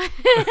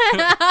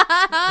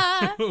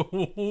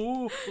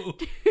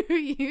 Do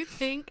you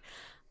think?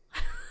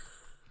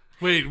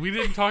 Wait, we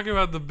didn't talk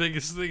about the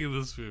biggest thing in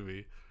this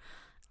movie.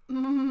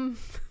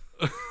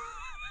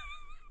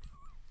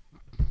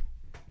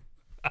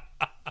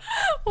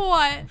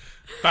 What?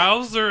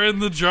 Bowser in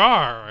the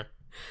jar.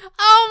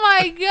 Oh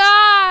my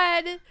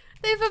god!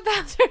 They put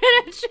Bowser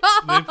in a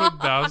jar. They put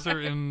Bowser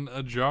in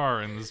a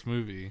jar in this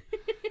movie,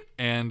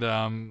 and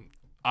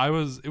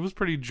it was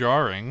pretty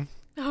jarring.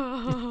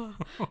 And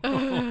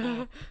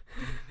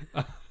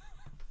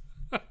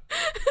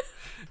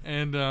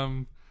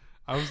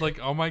I was like,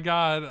 oh my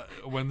god,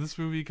 when this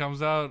movie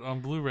comes out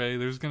on Blu-ray,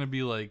 there's gonna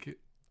be like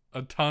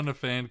a ton of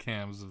fan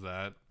cams of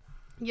that.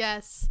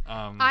 Yes.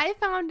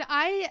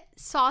 I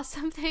saw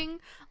something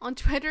on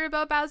Twitter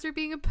about Bowser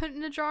being put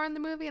in a jar in the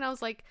movie, and I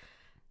was like,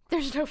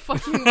 there's no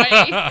fucking way.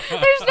 There's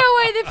no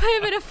way they put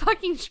him in a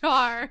fucking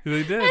jar.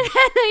 They did. And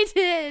then they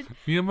did.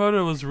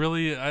 Miyamoto was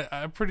really,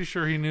 I'm pretty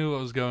sure he knew what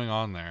was going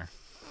on there.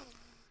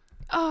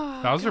 Oh,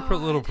 Bowser God.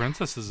 put little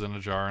princesses in a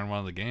jar in one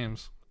of the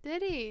games.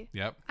 Did he?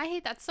 Yep. I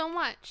hate that so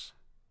much.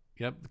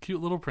 Yep, the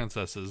cute little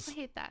princesses. I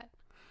hate that.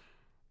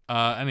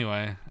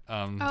 Anyway,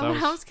 I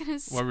was gonna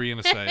say. What were you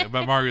gonna say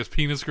about Mario's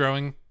penis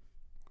growing?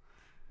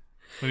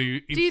 When he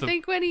eats Do you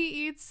think when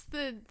he eats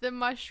the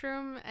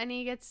mushroom and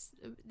he gets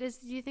this?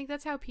 Do you think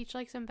that's how Peach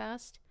likes him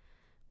best?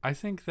 I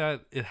think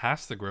that it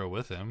has to grow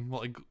with him.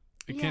 Like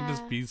it can't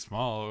just be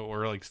small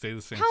or like stay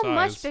the same size. How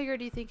much bigger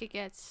do you think it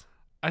gets?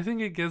 I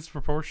think it gets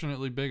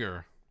proportionately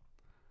bigger.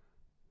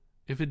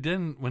 If it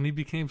didn't, when he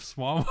became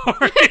Small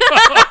Mario.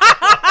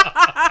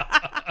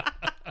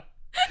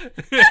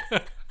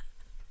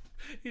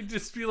 He'd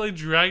just be like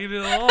dragging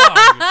it along.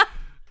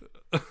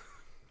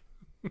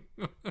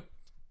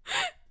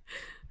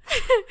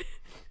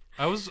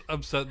 I was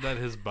upset that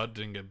his butt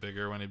didn't get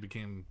bigger when he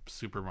became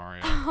Super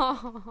Mario.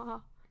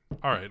 All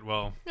right,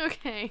 well.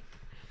 Okay.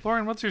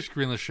 Lauren, what's your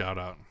screenless shout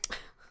out?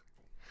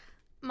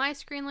 My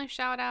screenless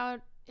shout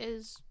out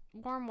is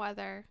warm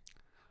weather.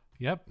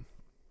 Yep.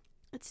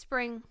 It's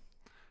spring.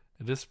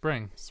 It is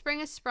spring. Spring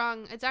has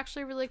sprung. It's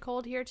actually really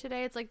cold here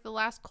today. It's like the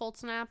last cold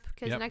snap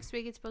because next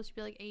week it's supposed to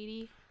be like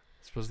 80.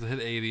 It's supposed to hit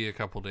 80 a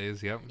couple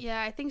days, yep.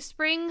 Yeah, I think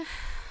spring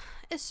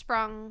is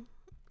sprung.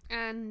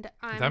 And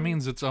that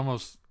means it's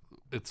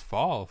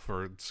fall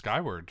for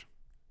Skyward.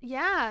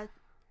 Yeah.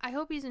 I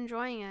hope he's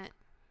enjoying it.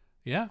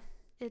 Yeah.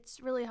 It's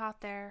really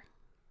hot there.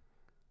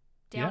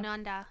 Down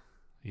under.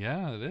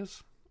 Yeah, it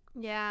is.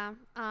 Yeah.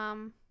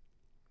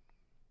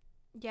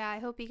 Yeah, I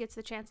hope he gets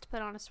the chance to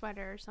put on a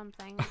sweater or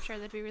something. I'm sure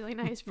that'd be really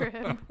nice for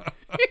him.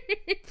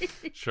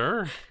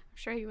 Sure. I'm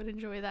sure he would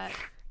enjoy that.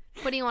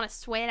 What do you want, a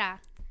sweater?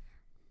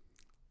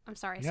 I'm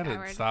sorry,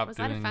 Skyward. Was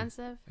that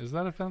offensive? Is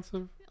that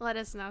offensive? Let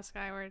us know,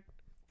 Skyward.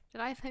 Did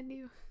I offend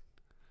you?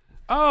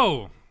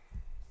 Oh!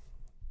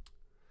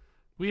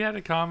 We had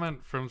a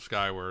comment from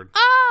Skyward.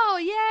 Oh,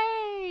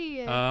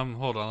 yay!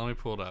 Hold on, let me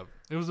pull it up.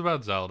 It was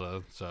about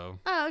Zelda, so.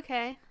 Oh,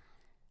 okay.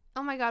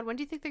 Oh my god, when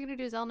do you think they're going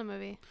to do a Zelda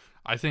movie?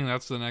 I think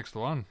that's the next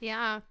one.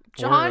 Yeah.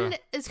 John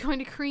is going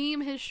to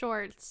cream his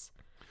shorts.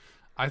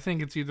 I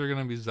think it's either going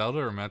to be Zelda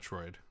or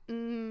Metroid.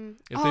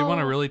 If they want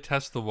to really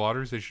test the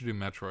waters, they should do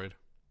Metroid.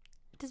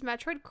 Does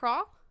Metroid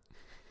crawl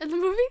in the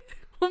movie?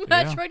 Will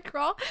Metroid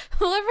crawl?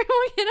 Will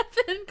everyone get up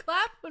and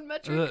clap when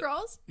Metroid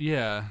crawls?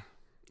 Yeah.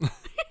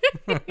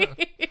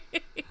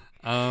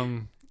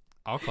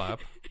 I'll clap.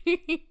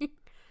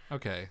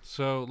 Okay,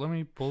 so let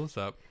me pull this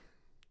up.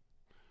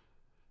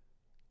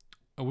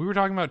 We were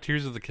talking about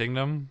Tears of the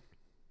Kingdom.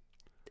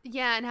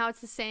 Yeah, and how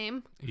it's the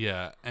same.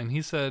 Yeah, and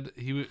he said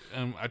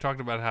I talked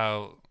about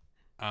how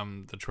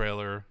the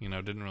trailer,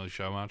 didn't really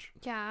show much.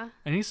 Yeah.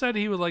 And he said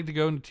he would like to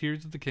go into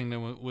Tears of the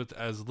Kingdom with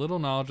as little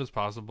knowledge as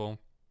possible.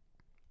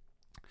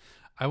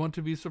 I want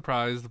to be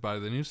surprised by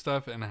the new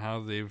stuff and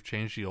how they've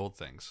changed the old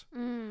things.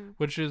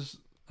 Which is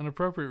an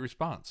appropriate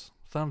response.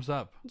 Thumbs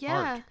up.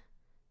 Yeah.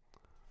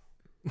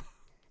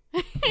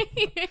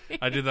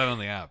 I did that on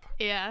the app.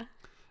 Yeah.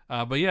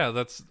 But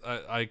yeah,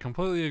 I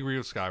completely agree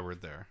with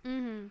Skyward there.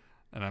 Mm-hmm.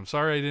 And I'm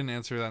sorry I didn't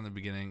answer that in the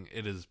beginning.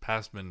 It is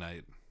past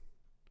midnight.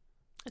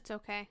 It's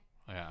okay.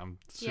 Yeah, I'm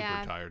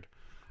super tired.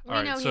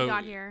 We know he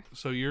got here.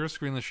 So your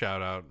screenless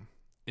shout out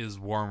is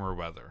warmer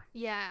weather.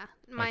 Yeah.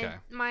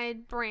 My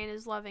brain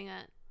is loving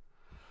it.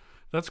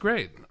 That's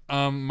great.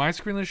 My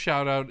screenless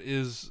shout out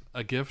is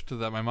a gift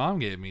that my mom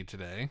gave me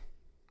today,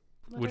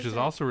 which is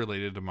also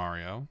related to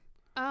Mario.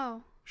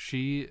 Oh.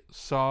 She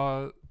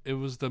saw it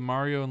was the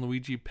Mario and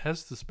Luigi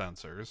Pez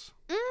dispensers.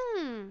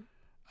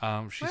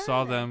 She Where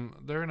saw are they? them.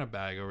 They're in a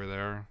bag over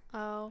there.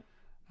 Oh.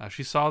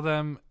 She saw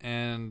them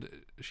and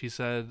she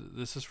said,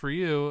 "This is for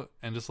you,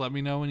 and just let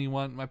me know when you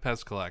want my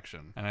Pez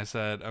collection." And I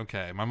said,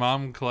 "Okay." My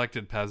mom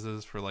collected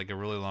Pez's for like a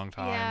really long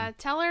time. Yeah,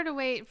 tell her to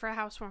wait for a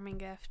housewarming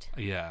gift.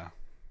 Yeah.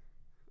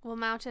 We'll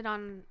mount it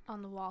on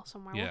the wall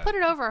somewhere. Yeah. We'll put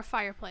it over a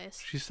fireplace.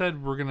 She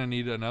said we're gonna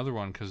need another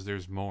one because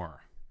there's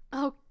more.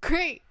 Oh,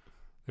 great.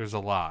 There's a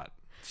lot.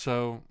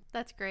 So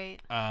That's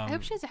great. I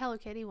hope she has a Hello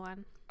Kitty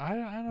one. I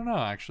don't know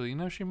actually. You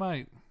know, she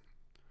might.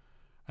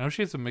 I know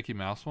she has a Mickey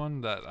Mouse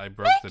one that I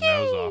broke the Mickey!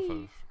 nose off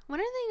of. When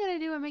are they gonna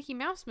do a Mickey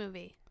Mouse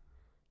movie?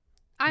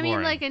 I mean,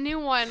 Lauren. like a new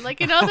one, like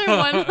another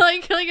one,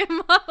 like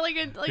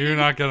You're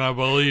not gonna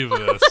believe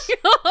this.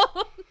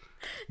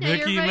 Yeah,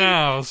 Mickey you're right.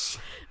 Mouse.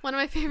 One of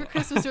my favorite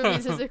Christmas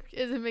movies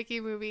is a Mickey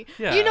movie.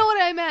 Yeah. You know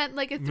what I meant,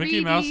 like a 3D.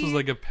 Mickey Mouse was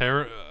like a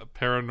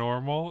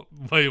paranormal.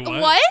 Wait,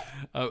 what? What?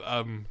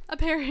 A A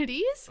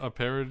parodies?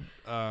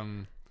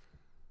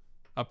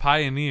 a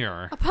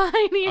pioneer A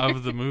pioneer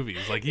of the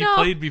movies. Like he No,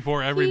 played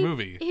before every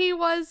movie. He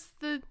was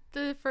the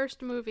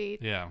first movie.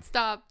 Yeah,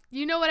 Stop.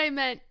 You know what I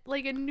meant?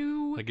 Like a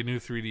new. like a new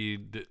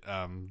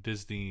 3D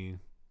Disney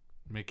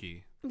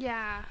Mickey.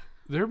 Yeah.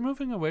 They're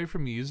moving away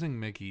from using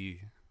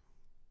Mickey,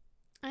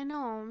 I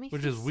know. Makes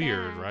which me is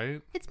weird, sad.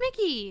 right? It's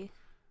Mickey.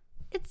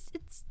 It's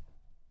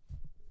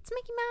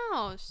Mickey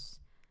Mouse.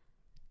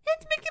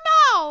 It's Mickey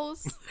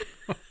Mouse.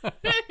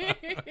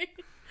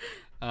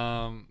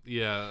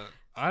 Yeah.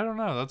 I don't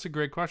know. That's a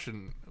great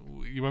question.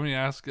 You want me to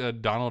ask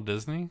Donald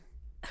Disney?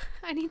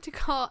 I need to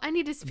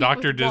speak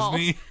Dr. with Walt.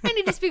 Disney? I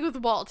need to speak with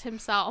Walt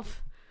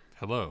himself.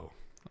 Hello,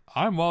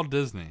 I'm Walt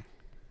Disney.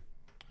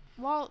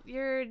 Walt,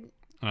 you're No,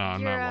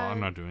 I'm You're, not. I'm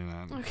not doing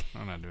that. okay.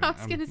 I'm not doing. I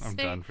was gonna I'm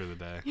say- done for the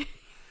day.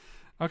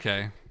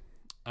 Okay.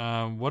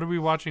 What are we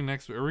watching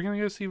next? Are we gonna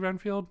go see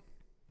Renfield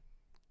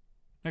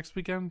next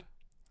weekend?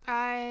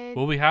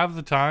 Will we have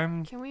the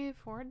time Can we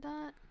afford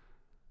that?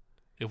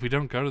 if we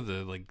don't go to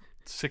the like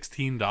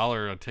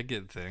 $16 a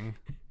ticket thing?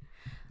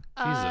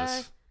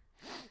 Jesus.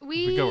 If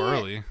we go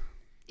early.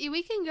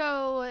 We can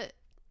go.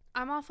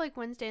 I'm off like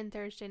Wednesday and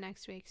Thursday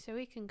next week, so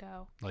we can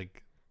go.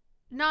 Like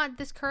Not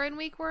this current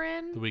week we're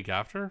in. the week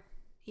after?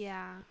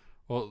 Yeah.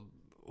 Well,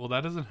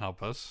 that doesn't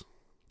help us.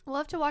 We'll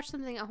have to watch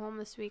something at home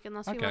this week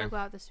unless we Okay. want to go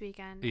out this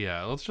weekend.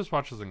 Yeah, let's just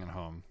watch something at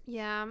home.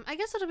 Yeah. I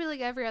guess it'll be like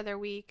every other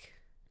week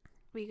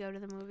we go to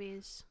the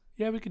movies.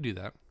 Yeah, we could do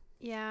that.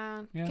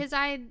 Yeah. Yeah. Because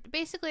I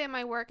basically at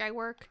my work, I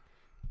work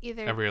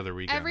either Every other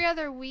weekend. every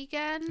other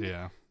weekend,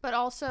 Yeah. but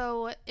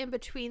also in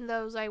between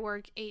those, I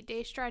work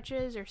 8-day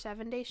stretches or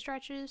 7-day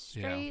stretches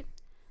Yeah. straight.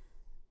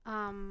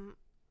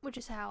 Which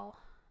is hell.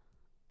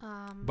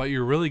 But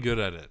you're really good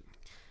at it.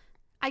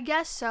 I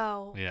guess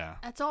so. Yeah.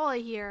 That's all I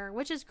hear,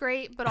 which is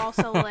great, but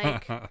also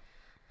like,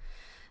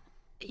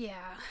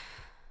 yeah.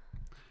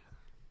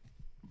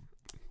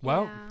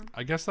 Well, Yeah.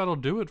 I guess that'll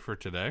do it for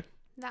today.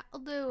 That'll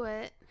do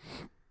it.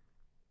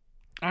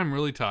 I'm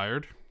really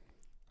tired.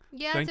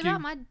 Yeah, Thank it's you.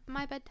 about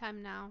my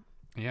bedtime now.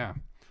 Yeah.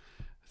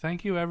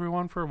 Thank you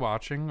everyone for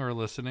watching or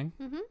listening.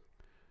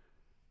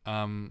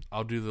 Mm-hmm.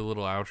 I'll do the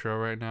little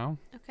outro right now.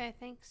 Okay,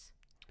 thanks.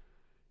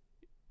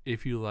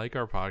 If you like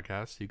our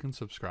podcast, you can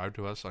subscribe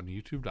to us on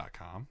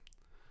youtube.com.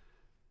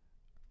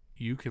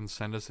 You can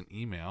send us an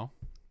email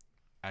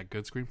at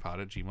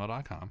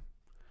goodscreenpod@gmail.com.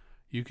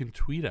 You can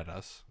tweet at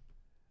us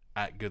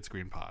at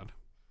goodscreenpod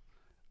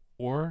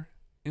or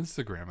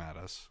Instagram at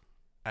us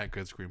at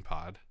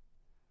goodscreenpod.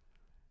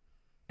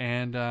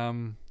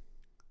 And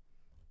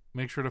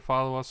make sure to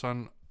follow us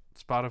on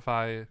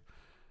Spotify,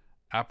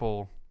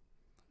 Apple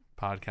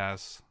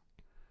Podcasts,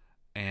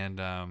 and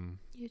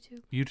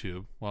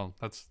YouTube. Well,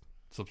 that's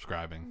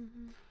subscribing.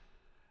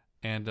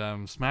 Mm-hmm.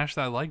 And smash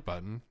that like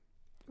button.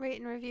 Rate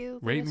and review.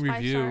 Rate Give us and 5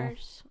 review.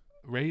 stars.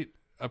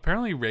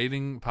 Apparently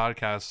rating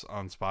podcasts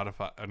on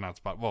Spotify,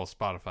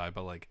 Spotify,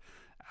 but like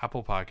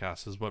Apple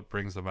Podcasts is what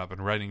brings them up,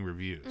 and writing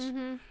reviews.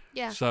 Mm-hmm.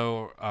 Yeah.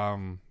 So I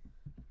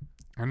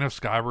know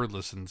Skyward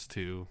listens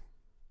to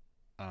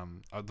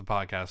the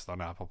podcast on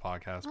Apple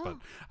Podcasts, but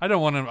I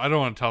don't want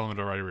to tell him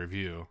to write a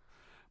review.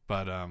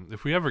 But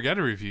if we ever get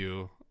a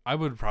review, I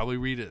would probably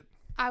read it.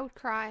 I would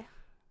cry.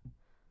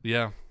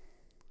 Yeah.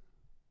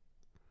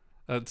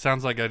 It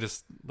sounds like I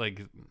just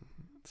like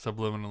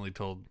subliminally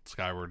told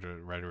Skyward to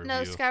write a review.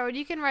 No, Skyward,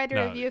 you can write a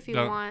No, review if you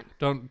don't- want.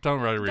 Don't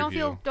write a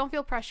review. Don't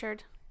feel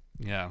pressured.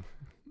 Yeah.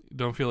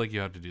 Don't feel like you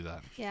have to do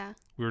that. Yeah.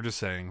 We were just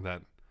saying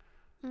that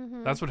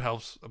Mm-hmm. that's what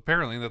helps.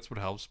 Apparently, that's what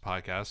helps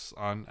podcasts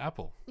on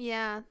Apple.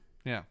 Yeah.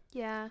 Yeah.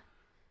 Yeah.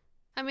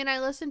 I mean, I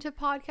listen to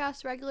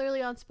podcasts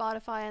regularly on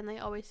Spotify, and they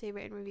always say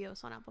rate and review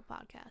us on Apple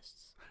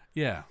Podcasts.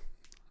 Yeah.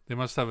 They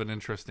must have an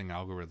interesting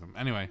algorithm.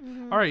 Anyway.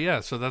 Mhm. All right. Yeah.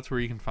 So that's where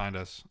you can find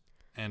us.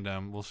 And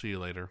we'll see you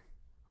later.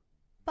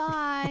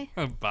 Bye.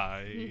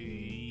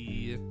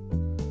 Bye.